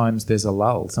sometimes there's a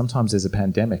lull. Sometimes there's a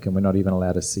pandemic and we're not even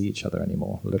allowed to see each other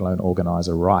anymore, let alone organise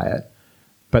a riot.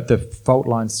 But the fault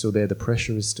line's still there, the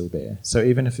pressure is still there. So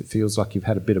even if it feels like you've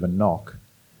had a bit of a knock,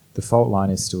 the fault line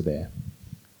is still there.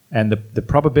 And the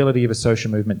probability of a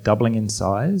social movement doubling in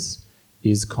size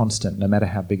is constant, no matter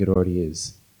how big it already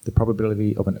is. The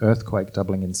probability of an earthquake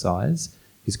doubling in size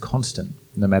is constant,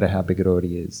 no matter how big it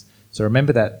already is. So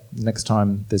remember that next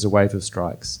time there's a wave of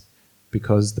strikes,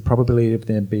 because the probability of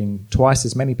there being twice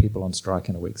as many people on strike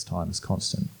in a week's time is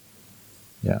constant.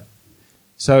 Yeah.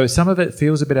 So some of it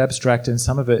feels a bit abstract and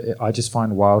some of it I just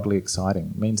find wildly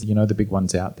exciting. It means, the big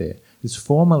one's out there. It's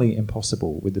formally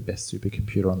impossible with the best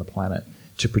supercomputer on the planet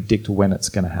to predict when it's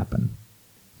going to happen.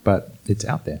 But it's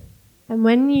out there. And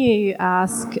when you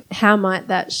ask how might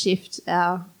that shift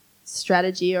our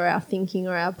strategy or our thinking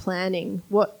or our planning,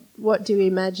 what do you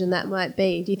imagine that might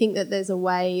be? Do you think that there's a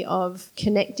way of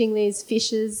connecting these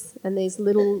fissures and these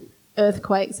little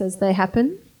earthquakes as they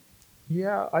happen?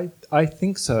 Yeah, I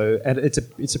think so. And it's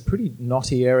a pretty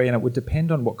knotty area, and it would depend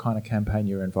on what kind of campaign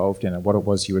you're involved in and what it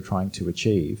was you were trying to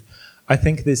achieve. I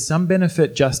think there's some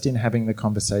benefit just in having the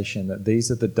conversation that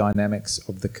these are the dynamics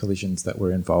of the collisions that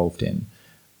we're involved in.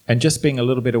 And just being a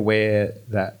little bit aware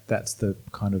that that's the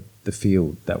kind of the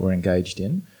field that we're engaged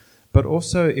in. But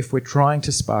also if we're trying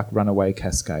to spark runaway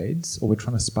cascades or we're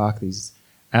trying to spark these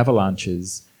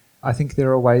avalanches, I think there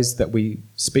are ways that we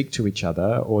speak to each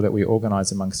other or that we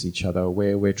organise amongst each other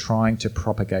where we're trying to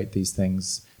propagate these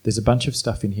things. There's a bunch of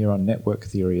stuff in here on network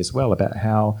theory as well about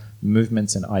how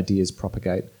movements and ideas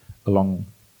propagate along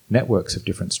networks of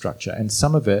different structure. And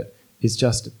some of it is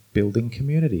just building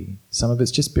community. Some of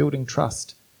it's just building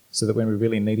trust so that when we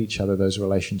really need each other, those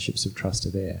relationships of trust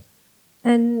are there.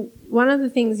 And one of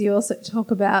the things you also talk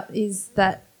about is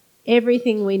that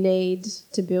everything we need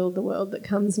to build the world that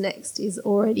comes next is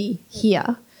already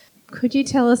here. Could you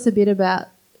tell us a bit about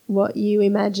what you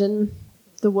imagine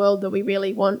the world that we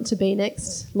really want to be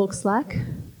next looks like?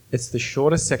 It's the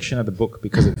shortest section of the book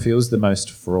because it feels the most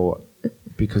fraught,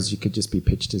 because you could just be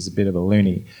pitched as a bit of a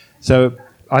loony. So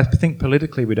I think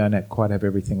politically we don't quite have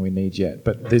everything we need yet,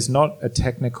 but there's not a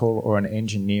technical or an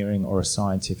engineering or a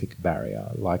scientific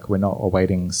barrier. Like we're not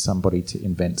awaiting somebody to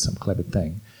invent some clever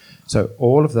thing. So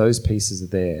all of those pieces are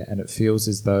there, and it feels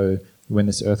as though when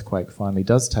this earthquake finally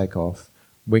does take off,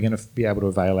 we're going to be able to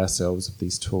avail ourselves of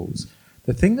these tools.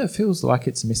 The thing that feels like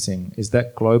it's missing is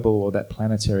that global or that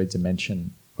planetary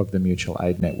dimension of the mutual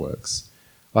aid networks.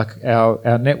 Like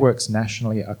our networks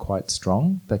nationally are quite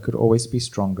strong. They could always be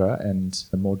stronger and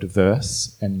more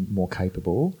diverse and more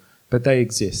capable, but they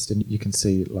exist. And you can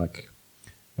see like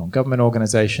non-government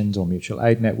organisations or mutual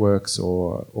aid networks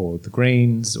or the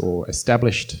Greens or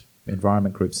established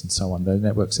environment groups and so on. The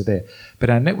networks are there. But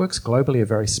our networks globally are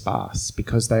very sparse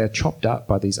because they are chopped up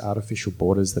by these artificial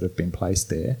borders that have been placed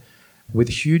there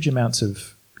with huge amounts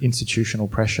of institutional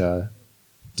pressure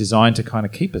designed to kind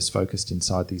of keep us focused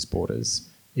inside these borders,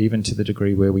 even to the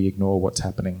degree where we ignore what's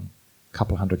happening a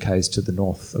couple hundred k's to the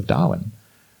north of Darwin.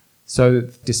 So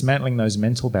dismantling those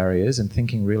mental barriers and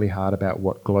thinking really hard about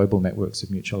what global networks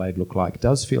of mutual aid look like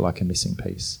does feel like a missing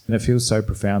piece. And it feels so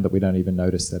profound that we don't even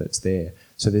notice that it's there.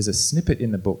 So there's a snippet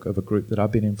in the book of a group that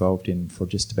I've been involved in for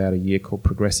just about a year called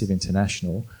Progressive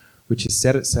International, which has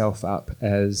set itself up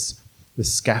as the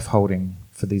scaffolding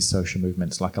for these social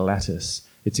movements, like a lattice.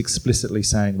 It's explicitly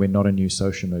saying we're not a new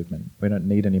social movement. We don't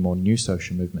need any more new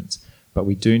social movements, but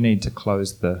we do need to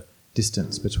close the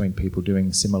distance between people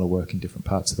doing similar work in different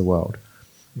parts of the world,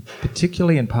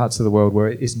 particularly in parts of the world where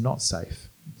it is not safe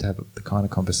to have the kind of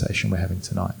conversation we're having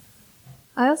tonight.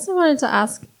 I also wanted to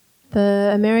ask,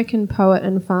 the American poet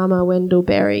and farmer Wendell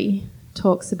Berry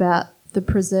talks about the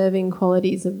preserving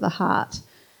qualities of the heart,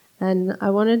 and I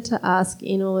wanted to ask,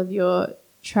 in all of your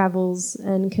travels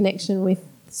and connection with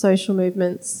social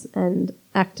movements and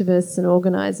activists and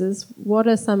organisers, what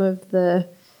are some of the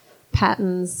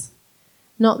patterns,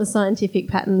 not the scientific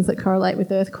patterns that correlate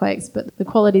with earthquakes, but the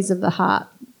qualities of the heart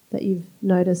that you've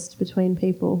noticed between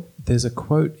people? There's a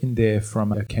quote in there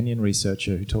from a Kenyan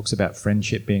researcher who talks about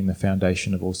friendship being the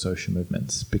foundation of all social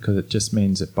movements, because it just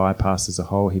means it bypasses a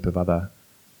whole heap of other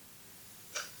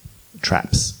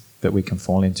traps that we can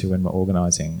fall into when we're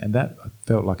organising. And that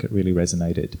felt like it really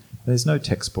resonated. There's no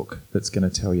textbook that's going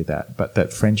to tell you that, but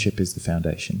that friendship is the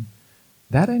foundation.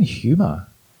 That and humour,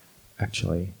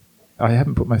 actually. I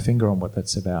haven't put my finger on what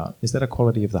that's about. Is that a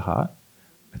quality of the heart?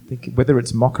 I think whether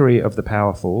it's mockery of the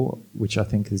powerful, which I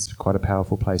think is quite a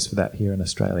powerful place for that here in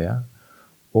Australia,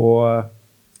 or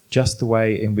just the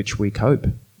way in which we cope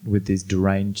with these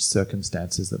deranged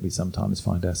circumstances that we sometimes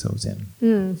find ourselves in.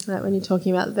 Like when you're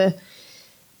talking about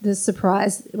the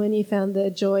surprise when you found the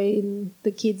joy in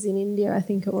the kids in India, I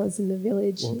think it was, in the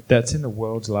village. Well, that's in the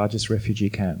world's largest refugee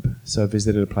camp. So I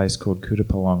visited a place called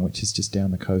Kutupalong, which is just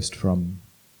down the coast from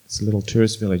this little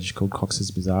tourist village called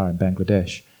Cox's Bazar in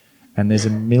Bangladesh. And there's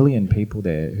 1 million people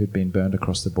there who'd been burned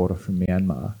across the border from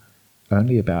Myanmar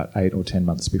only about 8 or 10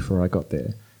 months before I got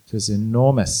there. So it's an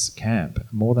enormous camp.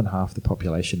 More than half the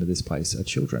population of this place are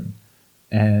children.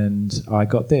 And I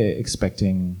got there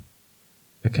expecting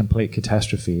a complete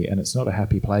catastrophe, and it's not a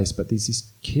happy place, but there's these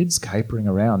kids capering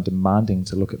around demanding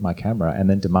to look at my camera and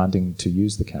then demanding to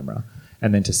use the camera.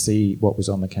 and then to see what was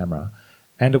on the camera.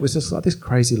 And it was just like this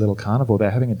crazy little carnival. They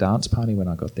were having a dance party when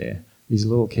I got there. These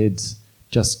little kids,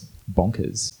 just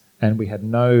bonkers. And we had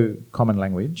no common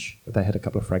language. They had a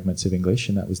couple of fragments of English,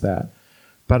 and that was that.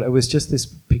 But it was just this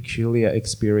peculiar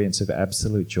experience of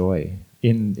absolute joy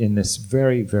in this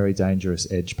very, very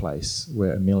dangerous edge place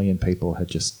where 1 million people had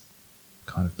just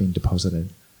kind of been deposited.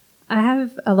 I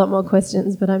have a lot more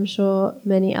questions, but I'm sure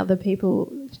many other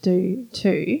people do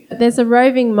too. There's a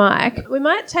roving mic. We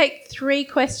might take 3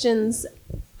 questions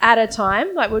at a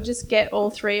time. Like, we'll just get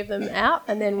all 3 of them out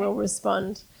and then we'll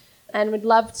respond. And we'd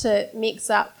love to mix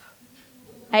up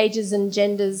ages and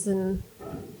genders and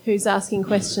who's asking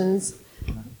questions.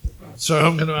 So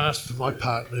I'm going to ask for my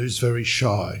partner, who's very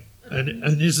shy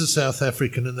and is a South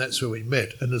African, and that's where we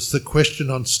met. And it's the question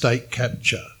on state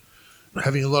capture.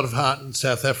 Having a lot of heart in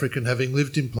South Africa and having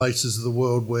lived in places of the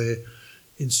world where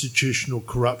institutional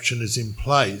corruption is in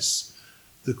place,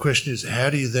 the question is, how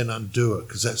do you then undo it?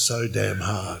 Because that's so damn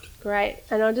hard. Great.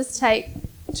 And I'll just take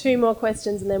 2 more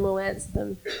questions and then we'll answer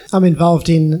them. I'm involved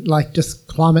in just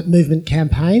climate movement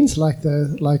campaigns, like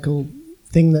the local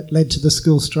thing that led to the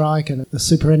school strike and the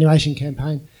superannuation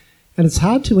campaign. And it's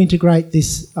hard to integrate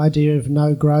this idea of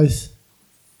no growth,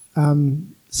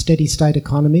 steady state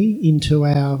economy into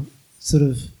our sort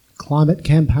of climate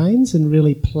campaigns and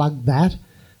really plug that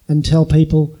and tell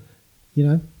people,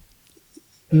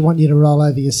 we want you to roll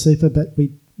over your super, but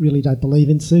we really don't believe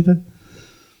in super.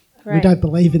 Great. We don't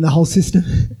believe in the whole system.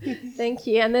 Thank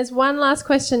you. And there's one last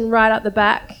question right up the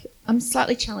back. I'm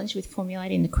slightly challenged with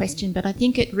formulating the question, but I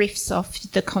think it riffs off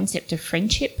the concept of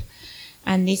friendship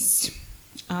and this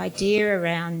idea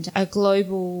around a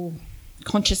global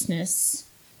consciousness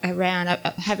around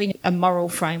having a moral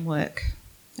framework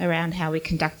around how we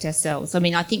conduct ourselves. I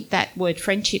mean, I think that word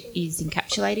friendship is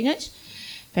encapsulating it,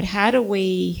 but how do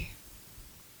we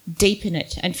deepen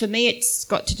it? And for me, it's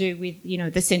got to do with,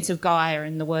 the sense of Gaia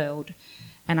in the world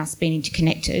and us being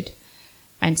interconnected.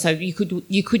 And so you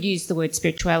could use the word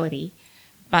spirituality,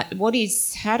 but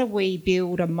how do we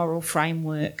build a moral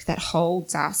framework that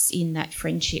holds us in that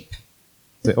friendship?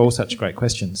 They're all such great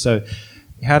questions. So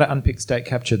how to unpick state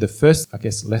capture, the first,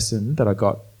 lesson that I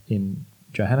got in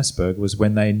Johannesburg was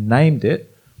when they named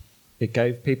it, it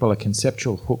gave people a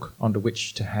conceptual hook onto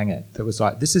which to hang it. That was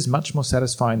like, this is much more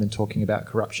satisfying than talking about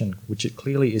corruption, which it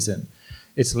clearly isn't.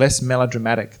 It's less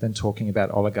melodramatic than talking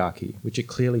about oligarchy, which it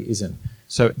clearly isn't.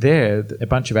 So there, a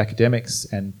bunch of academics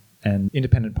and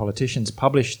independent politicians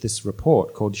published this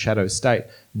report called Shadow State,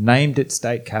 named it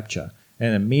state capture,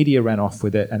 and the media ran off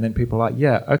with it, and then people were like,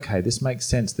 yeah, okay, this makes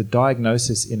sense. The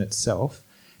diagnosis in itself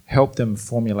helped them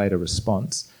formulate a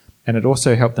response, and it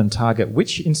also helped them target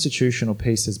which institutional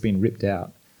piece has been ripped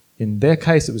out. In their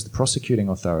case, it was the prosecuting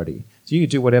authority. So you could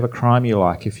do whatever crime you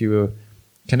like. If you were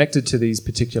connected to these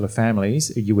particular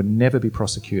families, you would never be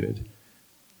prosecuted.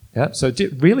 Yeah, so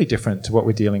really different to what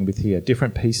we're dealing with here,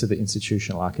 different piece of the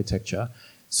institutional architecture.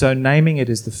 So naming it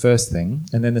is the first thing.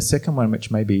 And then the second one, which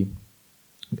maybe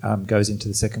goes into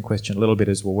the second question a little bit,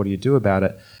 is, well, what do you do about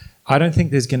it? I don't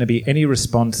think there's going to be any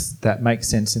response that makes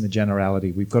sense in the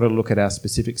generality. We've got to look at our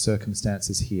specific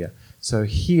circumstances here. So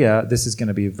here, this is going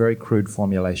to be a very crude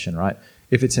formulation, right?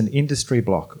 If it's an industry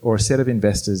block or a set of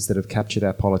investors that have captured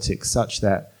our politics such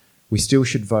that we still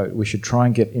should vote, we should try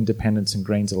and get independents and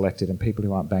Greens elected and people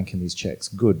who aren't banking these checks,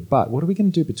 good. But what are we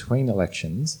going to do between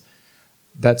elections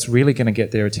that's really going to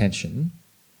get their attention?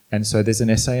 And so there's an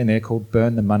essay in there called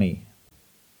Burn the Money.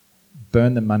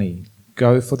 Burn the money.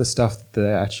 Go for the stuff that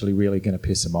are actually really going to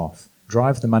piss them off.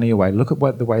 Drive the money away. Look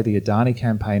at the way the Adani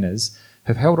campaigners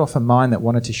have held off a mine that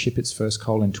wanted to ship its first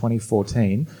coal in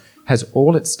 2014, has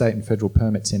all its state and federal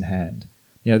permits in hand.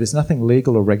 There's nothing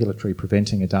legal or regulatory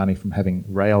preventing Adani from having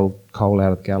railed coal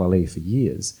out of Galilee for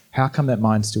years. How come that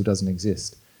mine still doesn't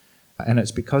exist? And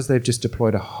it's because they've just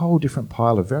deployed a whole different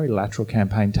pile of very lateral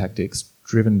campaign tactics,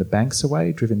 driven the banks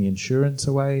away, driven the insurance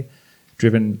away,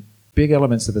 driven big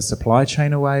elements of the supply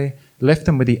chain away, left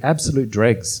them with the absolute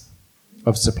dregs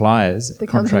of suppliers, the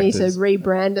company to contractors.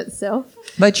 rebrand itself.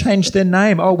 They changed their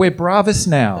name. Oh, we're Bravis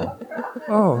now.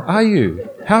 Oh, are you?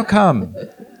 How come?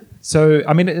 So,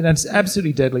 I mean, it's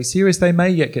absolutely deadly serious. They may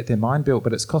yet get their mine built,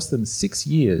 but it's cost them 6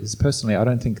 years. Personally, I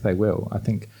don't think they will. I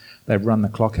think they've run the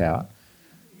clock out.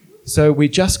 So we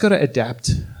just got to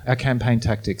adapt our campaign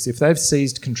tactics. If they've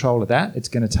seized control of that, it's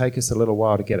going to take us a little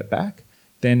while to get it back.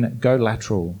 Then go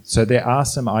lateral. So there are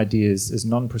some ideas, as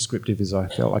non-prescriptive as I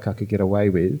felt like I could get away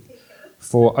with,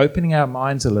 for opening our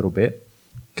minds a little bit,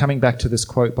 coming back to this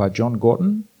quote by John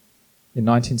Gorton in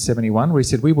 1971, where he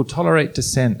said, "We will tolerate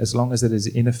dissent as long as it is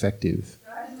ineffective."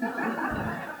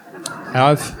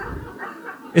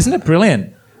 Isn't it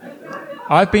brilliant?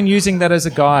 I've been using that as a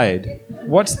guide.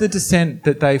 What's the dissent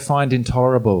that they find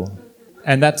intolerable?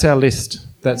 And that's our list.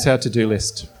 That's our to-do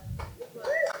list.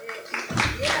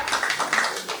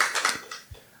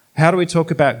 How do we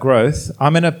talk about growth?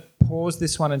 I'm going to pause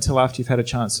this one until after you've had a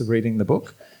chance of reading the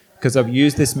book, because I've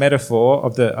used this metaphor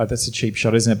of the... that's a cheap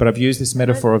shot, isn't it? But I've used this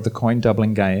metaphor of the coin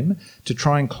doubling game to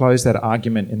try and close that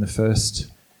argument in the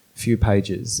first few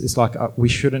pages. It's like we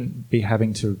shouldn't be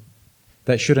having to...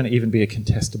 That shouldn't even be a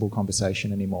contestable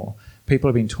conversation anymore. People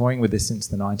have been toying with this since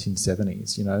the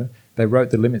 1970s, you know. They wrote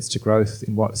the limits to growth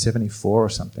in, 74 or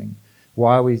something.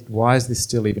 Why is this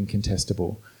still even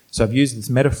contestable? So I've used this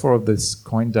metaphor of this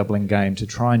coin doubling game to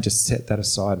try and just set that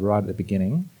aside right at the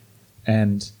beginning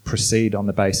and proceed on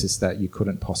the basis that you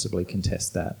couldn't possibly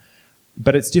contest that.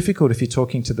 But it's difficult if you're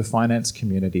talking to the finance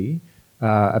community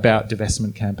about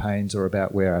divestment campaigns or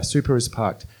about where our super is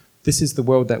parked. This is the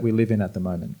world that we live in at the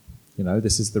moment. You know,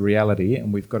 this is the reality,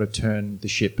 and we've got to turn the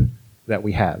ship that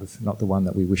we have, not the one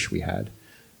that we wish we had.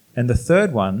 And the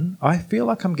third one, I feel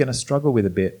like I'm going to struggle with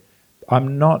a bit.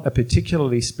 I'm not a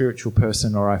particularly spiritual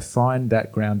person, or I find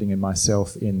that grounding in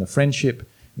myself in the friendship,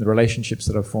 in the relationships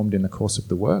that I've formed in the course of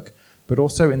the work, but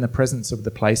also in the presence of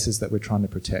the places that we're trying to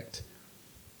protect.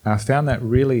 I found that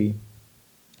really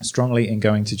strongly in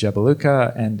going to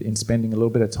Jabiluka and in spending a little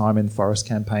bit of time in forest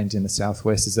campaigns in the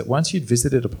southwest, is that once you'd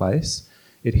visited a place,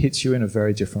 it hits you in a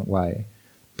very different way,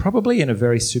 probably in a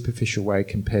very superficial way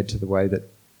compared to the way that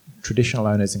traditional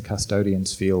owners and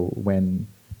custodians feel when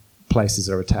places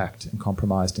are attacked and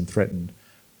compromised and threatened.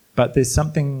 But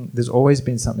there's always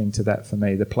been something to that for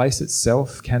me. The place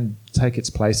itself can take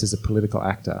its place as a political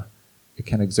actor. It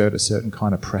can exert a certain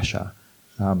kind of pressure.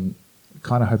 Kind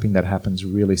of hoping that happens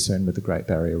really soon with the Great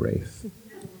Barrier Reef.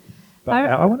 But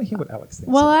I want to hear what Alex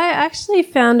thinks. Well, I actually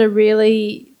found a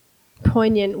really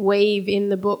poignant weave in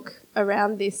the book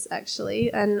around this,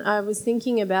 actually, and I was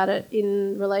thinking about it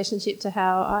in relationship to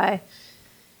how I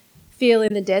feel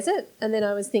in the desert, and then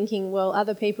I was thinking, well,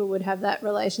 other people would have that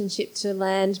relationship to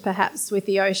land, perhaps with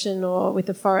the ocean or with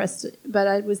the forest, but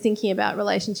I was thinking about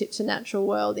relationship to natural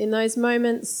world. In those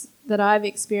moments that I've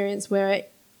experienced where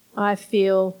I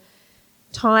feel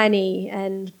tiny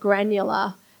and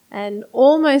granular and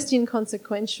almost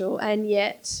inconsequential, and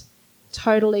yet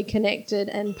totally connected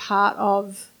and part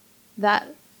of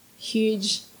that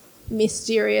huge,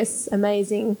 mysterious,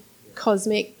 amazing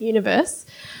cosmic universe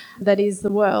that is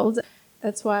the world.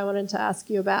 That's why I wanted to ask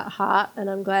you about heart, and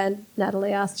I'm glad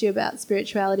Natalie asked you about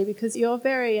spirituality, because you're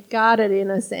very guarded in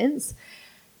a sense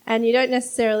and you don't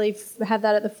necessarily have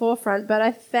that at the forefront, but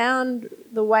I found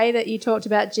the way that you talked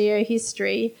about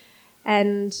geohistory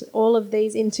and all of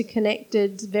these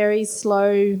interconnected, very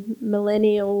slow,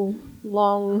 millennial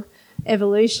long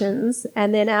evolutions,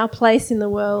 and then our place in the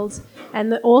world,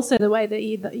 and also the way that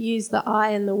you use the I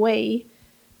and the we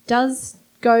does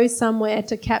go somewhere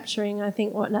to capturing, I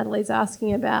think, what Natalie's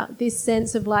asking about, this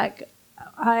sense of like,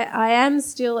 I am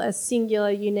still a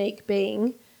singular, unique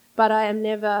being, but I am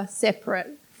never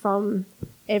separate from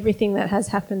everything that has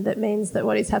happened. That means that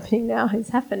what is happening now is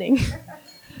happening.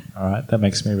 All right, that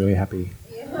makes me really happy.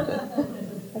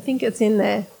 I think it's in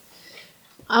there.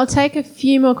 I'll take a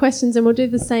few more questions and we'll do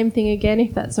the same thing again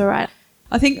if that's all right.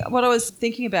 I think what I was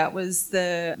thinking about was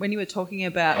when you were talking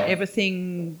about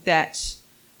everything that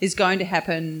is going to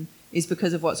happen is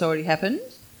because of what's already happened.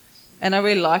 And I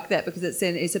really like that, because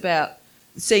it's about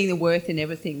seeing the worth in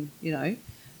everything, you know.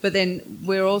 But then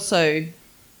we're also,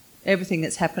 everything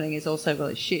that's happening is also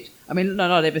really shit. I mean, no,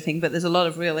 not everything, but there's a lot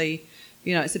of really,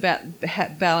 you know, it's about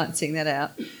balancing that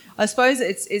out. I suppose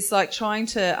it's like trying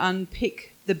to unpick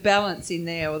the balance in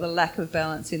there, or the lack of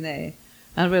balance in there.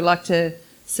 And I'd really like to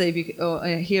see if you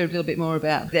hear a little bit more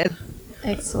about that.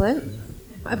 Excellent.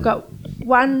 I've got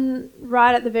one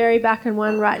right at the very back and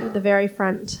one right at the very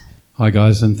front. Hi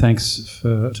guys, and thanks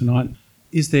for tonight.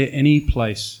 Is there any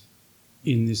place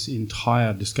in this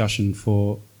entire discussion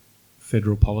for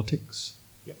federal politics?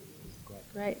 Yep.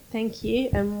 Great, thank you.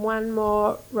 And one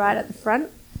more right at the front.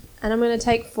 And I'm going to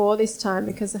take 4 this time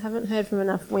because I haven't heard from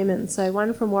enough women. So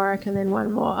one from Warwick and then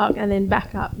one more, and then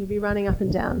back up. You'll be running up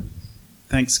and down.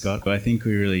 Thanks, Scott. I think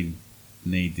we really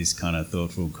need this kind of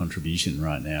thoughtful contribution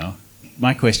right now.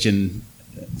 My question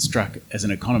struck as an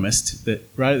economist that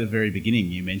right at the very beginning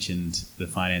you mentioned the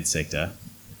finance sector,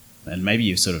 and maybe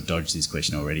you've sort of dodged this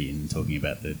question already in talking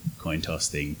about the coin toss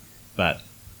thing, but,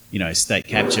 you know, state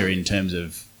capture in terms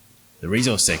of the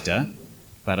resource sector,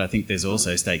 but I think there's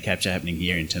also state capture happening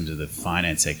here in terms of the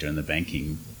finance sector and the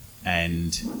banking.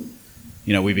 And,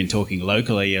 you know, we've been talking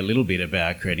locally a little bit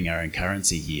about creating our own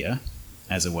currency here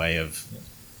as a way of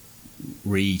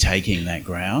retaking that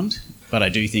ground. But I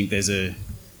do think there's a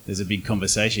there's a big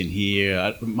conversation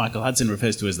here. Michael Hudson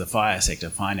refers to it as the FIRE sector: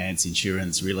 finance,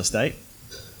 insurance, real estate,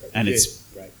 and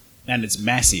it's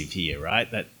massive here, right?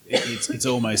 That it's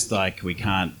almost like we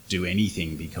can't do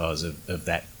anything because of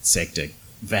that sector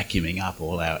vacuuming up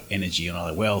all our energy and all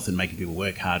our wealth and making people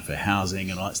work hard for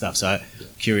housing and all that stuff. So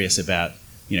curious about,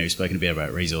 you've spoken a bit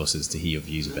about resources, to hear your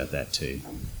views about that too.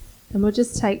 And we'll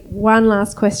just take one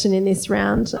last question in this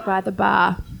round by the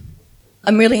bar.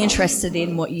 I'm really interested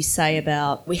in what you say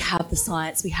about we have the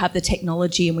science, we have the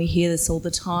technology, and we hear this all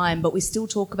the time, but we still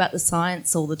talk about the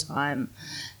science all the time.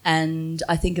 And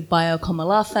I think of Bayo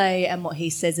Komolafe and what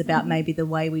he says about maybe the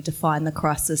way we define the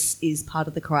crisis is part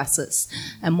of the crisis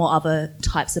and what other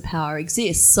types of power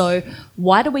exist. So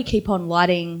why do we keep on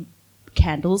lighting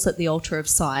candles at the altar of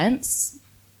science,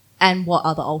 and what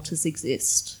other altars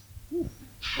exist?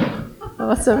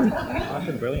 Awesome. I've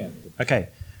been brilliant. Okay.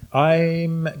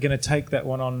 I'm going to take that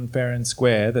one on fair and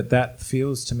square, that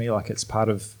feels to me like it's part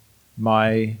of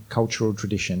my cultural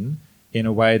tradition in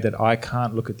a way that I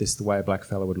can't look at this the way a black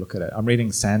fellow would look at it. I'm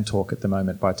reading Sand Talk at the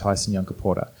moment by Tyson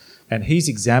Yunkaporta, and he's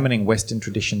examining Western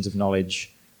traditions of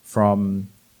knowledge from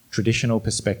traditional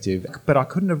perspective, but I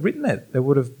couldn't have written it. There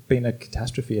would have been a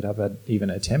catastrophe if I'd even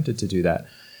attempted to do that.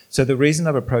 So the reason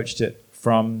I've approached it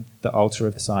from the altar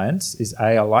of science is,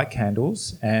 A, I like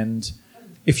candles, and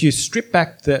if you strip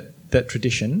back that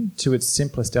tradition to its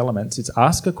simplest elements, it's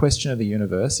ask a question of the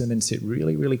universe and then sit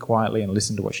really, really quietly and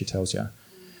listen to what she tells you.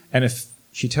 And if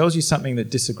she tells you something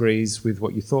that disagrees with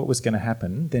what you thought was going to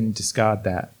happen, then discard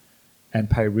that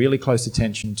and pay really close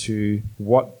attention to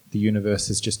what the universe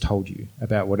has just told you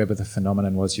about whatever the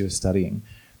phenomenon was you were studying.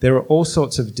 There are all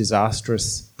sorts of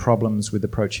disastrous problems with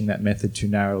approaching that method too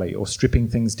narrowly, or stripping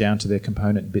things down to their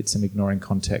component bits and ignoring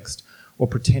context, or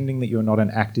pretending that you're not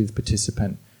an active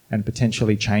participant and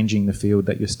potentially changing the field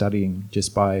that you're studying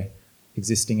just by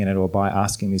existing in it or by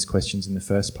asking these questions in the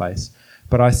first place.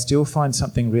 But I still find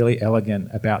something really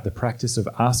elegant about the practice of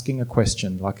asking a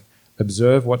question, like,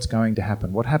 observe what's going to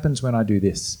happen. What happens when I do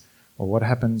this? Or what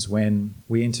happens when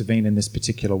we intervene in this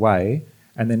particular way?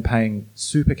 And then paying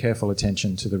super careful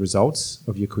attention to the results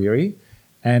of your query.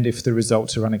 And if the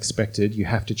results are unexpected, you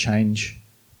have to change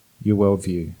your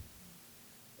worldview.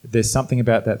 There's something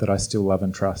about that I still love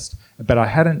and trust. But I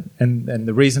hadn't, and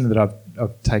the reason that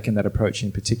I've taken that approach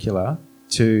in particular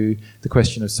to the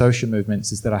question of social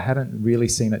movements is that I hadn't really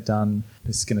seen it done,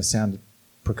 this is going to sound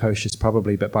precocious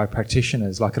probably, but by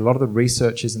practitioners. Like, a lot of the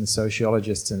researchers and the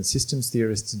sociologists and systems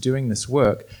theorists doing this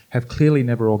work have clearly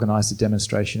never organised a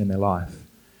demonstration in their life.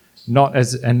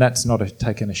 And that's not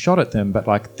taking a shot at them, but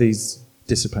like, these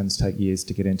disciplines take years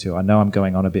to get into. I know I'm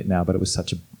going on a bit now, but it was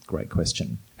such a great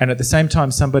question. And at the same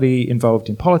time, somebody involved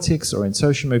in politics or in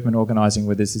social movement organising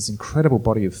where there's this incredible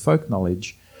body of folk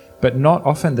knowledge, but not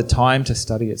often the time to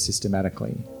study it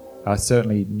systematically. I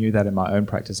certainly knew that in my own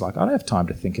practice. Like, I don't have time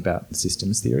to think about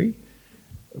systems theory.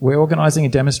 We're organising a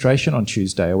demonstration on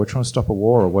Tuesday, or we're trying to stop a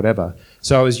war or whatever.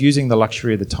 So I was using the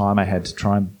luxury of the time I had to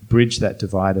try and bridge that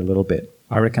divide a little bit.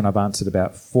 I reckon I've answered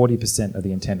about 40% of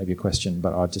the intent of your question,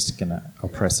 but I'll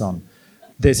press on.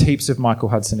 There's heaps of Michael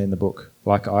Hudson in the book.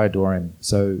 Like, I adore him.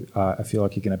 So I feel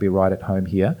like you're going to be right at home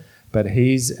here. But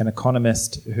he's an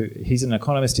economist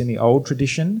in the old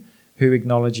tradition who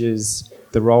acknowledges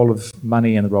the role of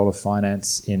money and the role of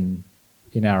finance in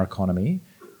our economy.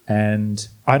 And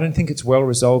I don't think it's well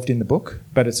resolved in the book,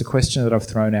 but it's a question that I've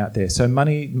thrown out there. So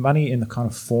money in the kind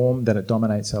of form that it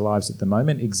dominates our lives at the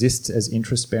moment exists as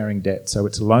interest-bearing debt. So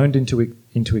it's loaned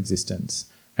into existence.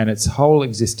 And its whole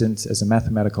existence as a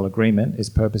mathematical agreement is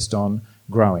purposed on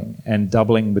growing and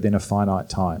doubling within a finite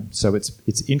time. So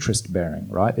it's interest-bearing,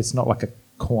 right? It's not like a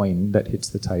coin that hits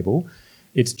the table.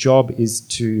 Its job is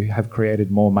to have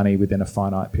created more money within a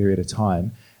finite period of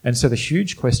time. And so the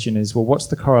huge question is, well, what's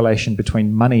the correlation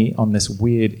between money on this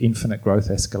weird infinite growth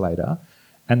escalator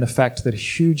and the fact that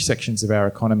huge sections of our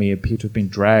economy appear to have been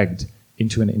dragged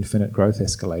into an infinite growth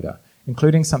escalator,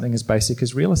 including something as basic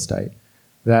as real estate?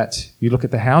 That you look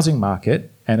at the housing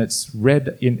market and it's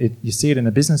red, you see it in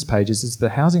the business pages, is the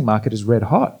housing market is red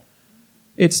hot.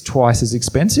 It's twice as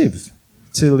expensive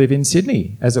to live in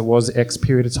Sydney as it was X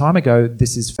period of time ago.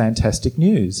 This is fantastic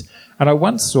news. And I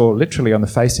once saw, literally on the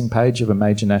facing page of a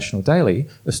major national daily,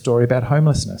 a story about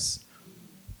homelessness.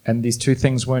 And these two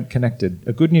things weren't connected.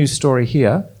 A good news story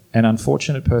here, an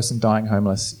unfortunate person dying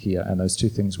homeless here, and those two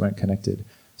things weren't connected.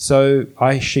 So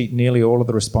I sheet nearly all of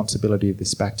the responsibility of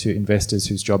this back to investors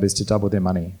whose job is to double their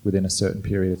money within a certain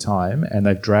period of time, and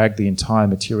they've dragged the entire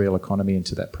material economy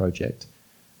into that project,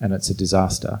 and it's a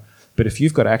disaster. But if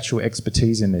you've got actual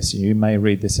expertise in this, you may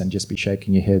read this and just be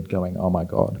shaking your head going, oh my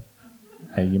God,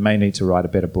 and you may need to write a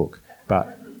better book.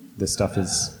 But the stuff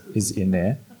is in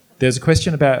there. There's a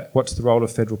question about what's the role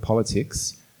of federal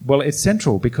politics. Well, it's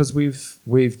central because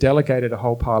we've delegated a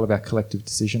whole pile of our collective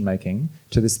decision making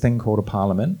to this thing called a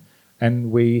parliament,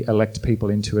 and we elect people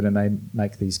into it and they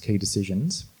make these key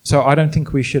decisions. So I don't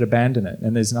think we should abandon it,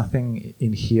 and there's nothing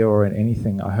in here or in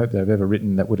anything I hope they've ever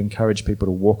written that would encourage people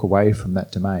to walk away from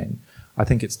that domain. I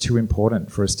think it's too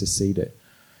important for us to cede it.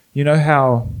 You know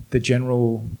how the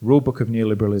general rule book of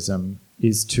neoliberalism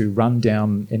is to run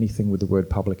down anything with the word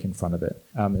public in front of it.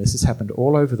 This has happened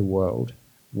all over the world,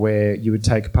 where you would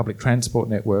take a public transport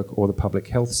network or the public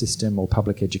health system or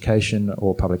public education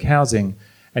or public housing,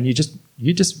 and you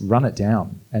just run it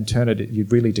down and turn it,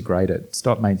 you'd really degrade it,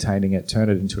 stop maintaining it, turn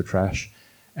it into a trash.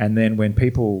 And then when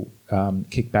people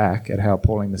kick back at how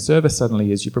appalling the service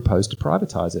suddenly is, you propose to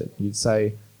privatise it. You'd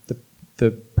say, the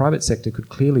private sector could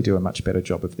clearly do a much better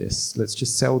job of this. Let's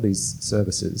just sell these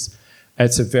services.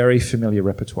 It's a very familiar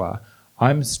repertoire.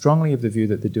 I'm strongly of the view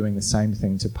that they're doing the same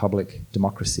thing to public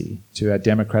democracy, to our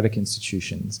democratic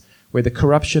institutions, where the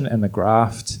corruption and the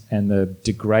graft and the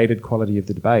degraded quality of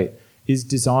the debate is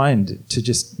designed to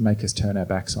just make us turn our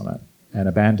backs on it and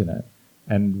abandon it.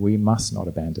 And we must not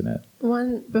abandon it.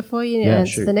 One, before you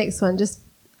answer the next one,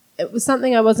 it was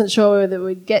something I wasn't sure whether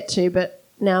we'd get to, but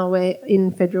now we're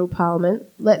in federal parliament.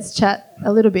 Let's chat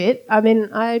a little bit. I mean,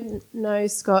 I know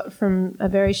Scott from a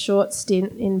very short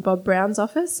stint in Bob Brown's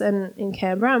office and in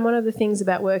Canberra, and one of the things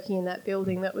about working in that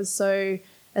building that was so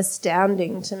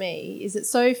astounding to me is that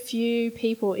so few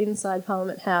people inside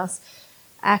Parliament House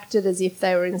acted as if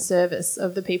they were in service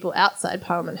of the people outside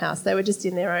Parliament House. They were just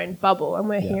in their own bubble, and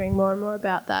we're hearing more and more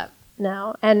about that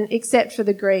now. And except for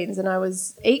the Greens, and I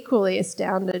was equally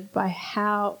astounded by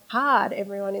how hard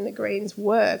everyone in the Greens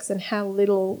works and how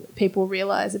little people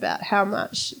realise about how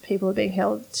much people are being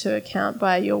held to account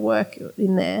by your work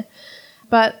in there.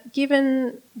 But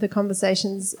given the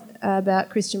conversations about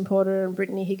Christian Porter and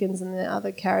Brittany Higgins and the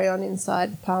other carry-on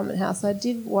inside Parliament House, I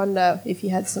did wonder if you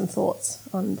had some thoughts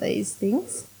on these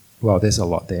things. Well, there's a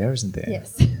lot there, isn't there?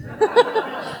 Yes.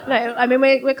 No, I mean,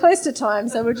 we're close to time,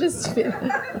 so we'll just...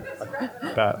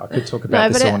 But I could talk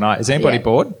about this all night. Is anybody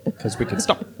bored? Because we could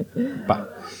stop.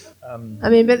 But I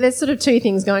mean, but there's sort of two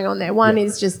things going on there. One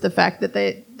is just the fact that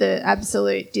the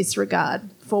absolute disregard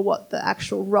for what the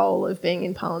actual role of being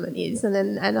in Parliament is,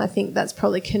 and I think that's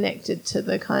probably connected to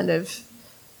the kind of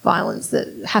violence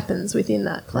that happens within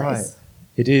that place.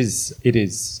 Right. It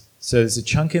is. So there's a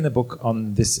chunk in the book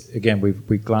on this, again,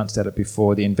 we glanced at it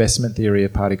before, the investment theory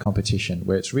of party competition,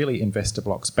 where it's really investor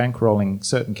blocks, bankrolling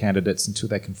certain candidates until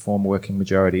they can form working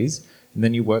majorities, and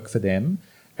then you work for them.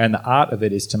 And the art of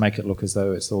it is to make it look as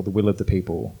though it's all the will of the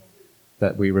people,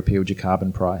 that we repealed your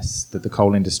carbon price, that the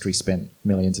coal industry spent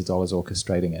millions of dollars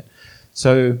orchestrating it.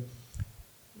 So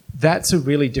that's a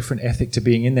really different ethic to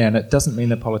being in there, and it doesn't mean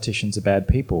that politicians are bad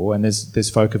people, and there's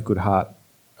folk of good heart,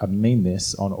 I mean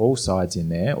this, on all sides in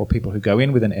there, or people who go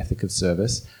in with an ethic of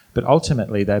service, but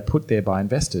ultimately they're put there by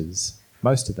investors,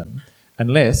 most of them,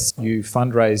 unless you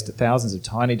fundraised thousands of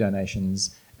tiny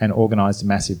donations and organised a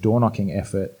massive door-knocking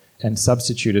effort and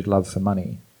substituted love for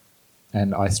money.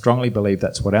 And I strongly believe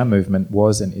that's what our movement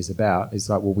was and is about,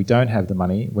 is like, well, we don't have the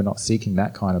money, we're not seeking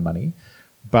that kind of money,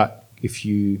 but if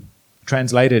you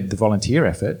translated the volunteer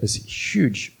effort, this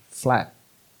huge, flat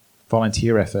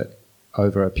volunteer effort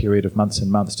over a period of months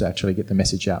and months to actually get the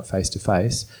message out face to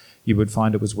face, you would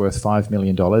find it was worth $5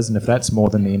 million. And if that's more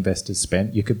than the investors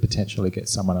spent, you could potentially get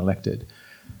someone elected.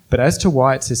 But as to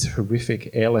why it's this horrific,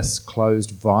 airless,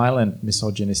 closed, violent,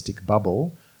 misogynistic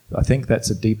bubble, I think that's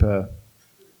a deeper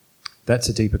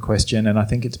question. And I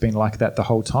think it's been like that the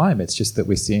whole time. It's just that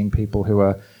we're seeing people who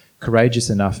are courageous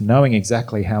enough, knowing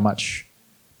exactly how much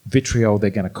vitriol they're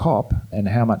going to cop and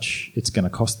how much it's going to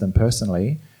cost them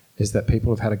personally, is that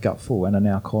people have had a gutful and are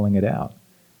now calling it out.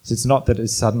 So it's not that it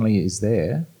suddenly is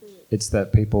there, it's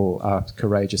that people are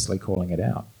courageously calling it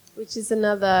out. Which is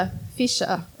another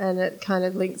fissure, and it kind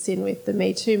of links in with the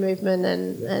Me Too movement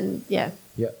and yeah.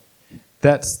 Yeah.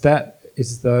 That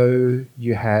is though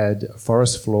you had a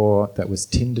forest floor that was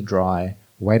tinder dry,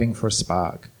 waiting for a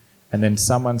spark, and then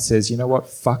someone says, you know what,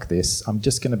 fuck this, I'm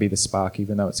just going to be the spark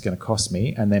even though it's going to cost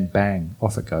me, and then bang,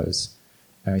 off it goes.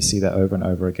 And we see that over and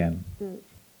over again.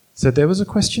 So there was a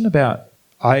question about,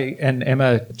 and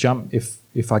Emma, jump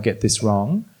if I get this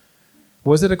wrong,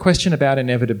 was it a question about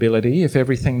inevitability? If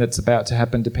everything that's about to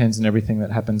happen depends on everything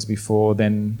that happens before,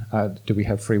 then do we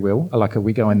have free will? Like, are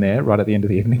we going there right at the end of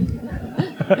the evening?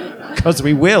 Because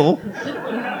we will.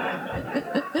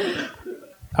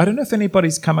 I don't know if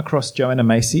anybody's come across Joanna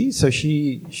Macy. So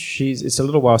she's it's a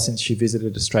little while since she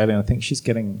visited Australia, and I think she's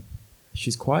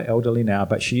quite elderly now,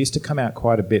 but she used to come out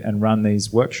quite a bit and run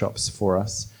these workshops for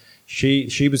us.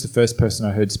 She was the first person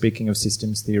I heard speaking of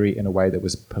systems theory in a way that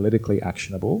was politically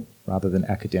actionable rather than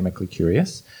academically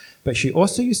curious. But she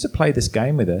also used to play this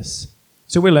game with us.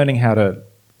 So we're learning how to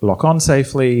lock on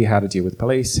safely, how to deal with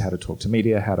police, how to talk to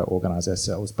media, how to organise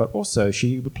ourselves. But also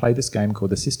she would play this game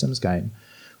called the systems game,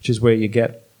 which is where you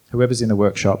get whoever's in the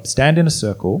workshop, stand in a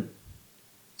circle,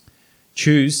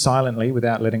 choose silently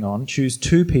without letting on, choose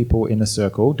 2 people in the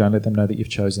circle, don't let them know that you've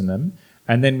chosen them.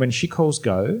 And then when she calls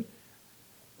go,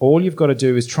 all you've got to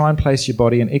do is try and place your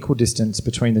body in equal distance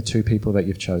between the 2 people that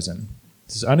you've chosen.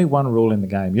 There's only one rule in the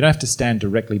game. You don't have to stand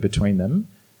directly between them,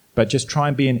 but just try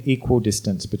and be in equal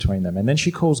distance between them. And then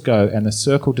she calls go and the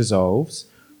circle dissolves,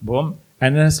 boom,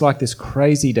 and then it's like this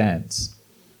crazy dance.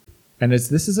 And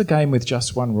this is a game with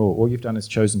just one rule. All you've done is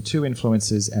chosen 2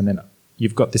 influences, and then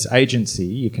you've got this agency.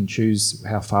 You can choose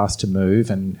how fast to move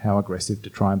and how aggressive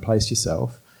to try and place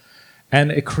yourself.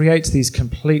 And it creates these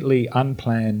completely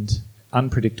unplanned,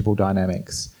 unpredictable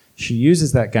dynamics. She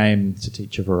uses that game to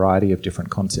teach a variety of different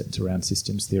concepts around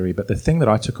systems theory. But the thing that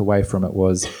I took away from it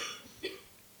was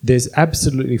there's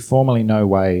absolutely formally no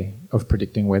way of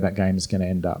predicting where that game is going to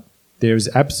end up. There is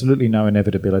absolutely no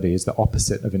inevitability. It's the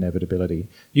opposite of inevitability.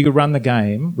 You could run the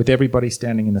game with everybody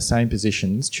standing in the same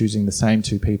positions, choosing the same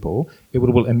 2 people. It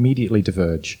will immediately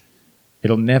diverge.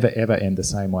 It'll never, ever end the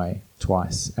same way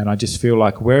twice. And I just feel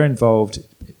like we're involved,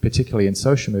 particularly in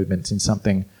social movements, in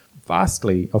something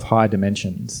vastly of higher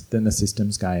dimensions than the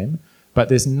systems game, but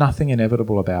there's nothing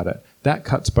inevitable about it. That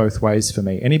cuts both ways for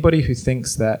me. Anybody who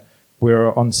thinks that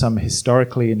we're on some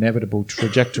historically inevitable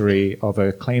trajectory of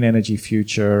a clean energy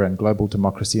future and global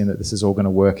democracy and that this is all going to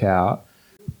work out,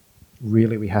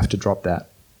 really we have to drop that.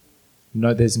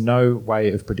 No, there's no way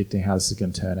of predicting how this is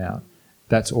going to turn out.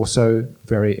 That's also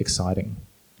very exciting.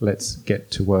 Let's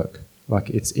get to work. Like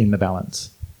it's in the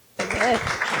balance.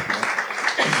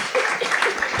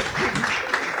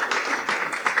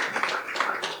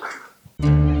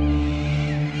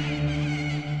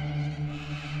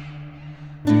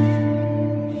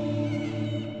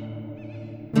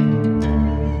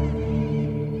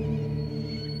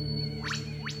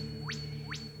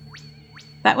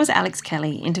 That was Alex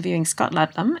Kelly interviewing Scott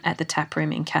Ludlam at the Tap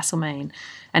Room in Castlemaine,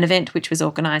 an event which was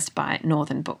organised by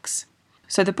Northern Books.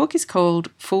 So the book is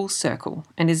called Full Circle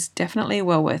and is definitely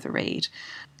well worth a read.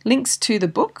 Links to the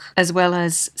book, as well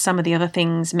as some of the other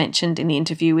things mentioned in the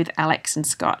interview with Alex and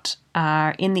Scott,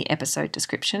 are in the episode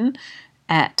description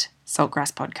at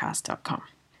saltgrasspodcast.com.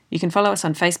 You can follow us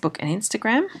on Facebook and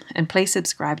Instagram, and please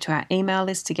subscribe to our email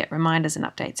list to get reminders and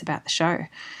updates about the show.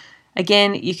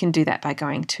 Again, you can do that by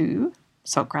going to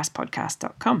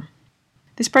saltgrasspodcast.com.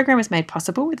 This program is made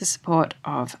possible with the support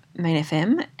of Main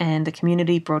FM and the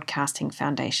Community Broadcasting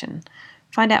Foundation.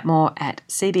 Find out more at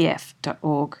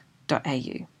cbf.org.au.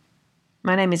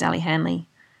 My name is Ali Hanley.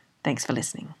 Thanks for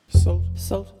listening. Salt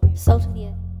of the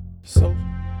earth. Salt.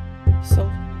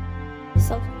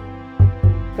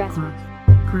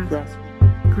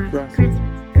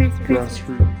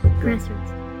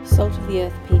 Grassroots. Salt of the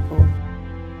earth people.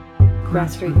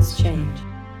 Grassroots change.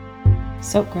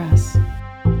 Saltgrass.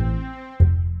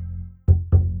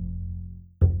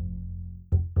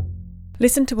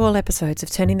 Listen to all episodes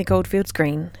of Turning the Goldfields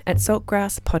Green at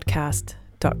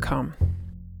saltgrasspodcast.com.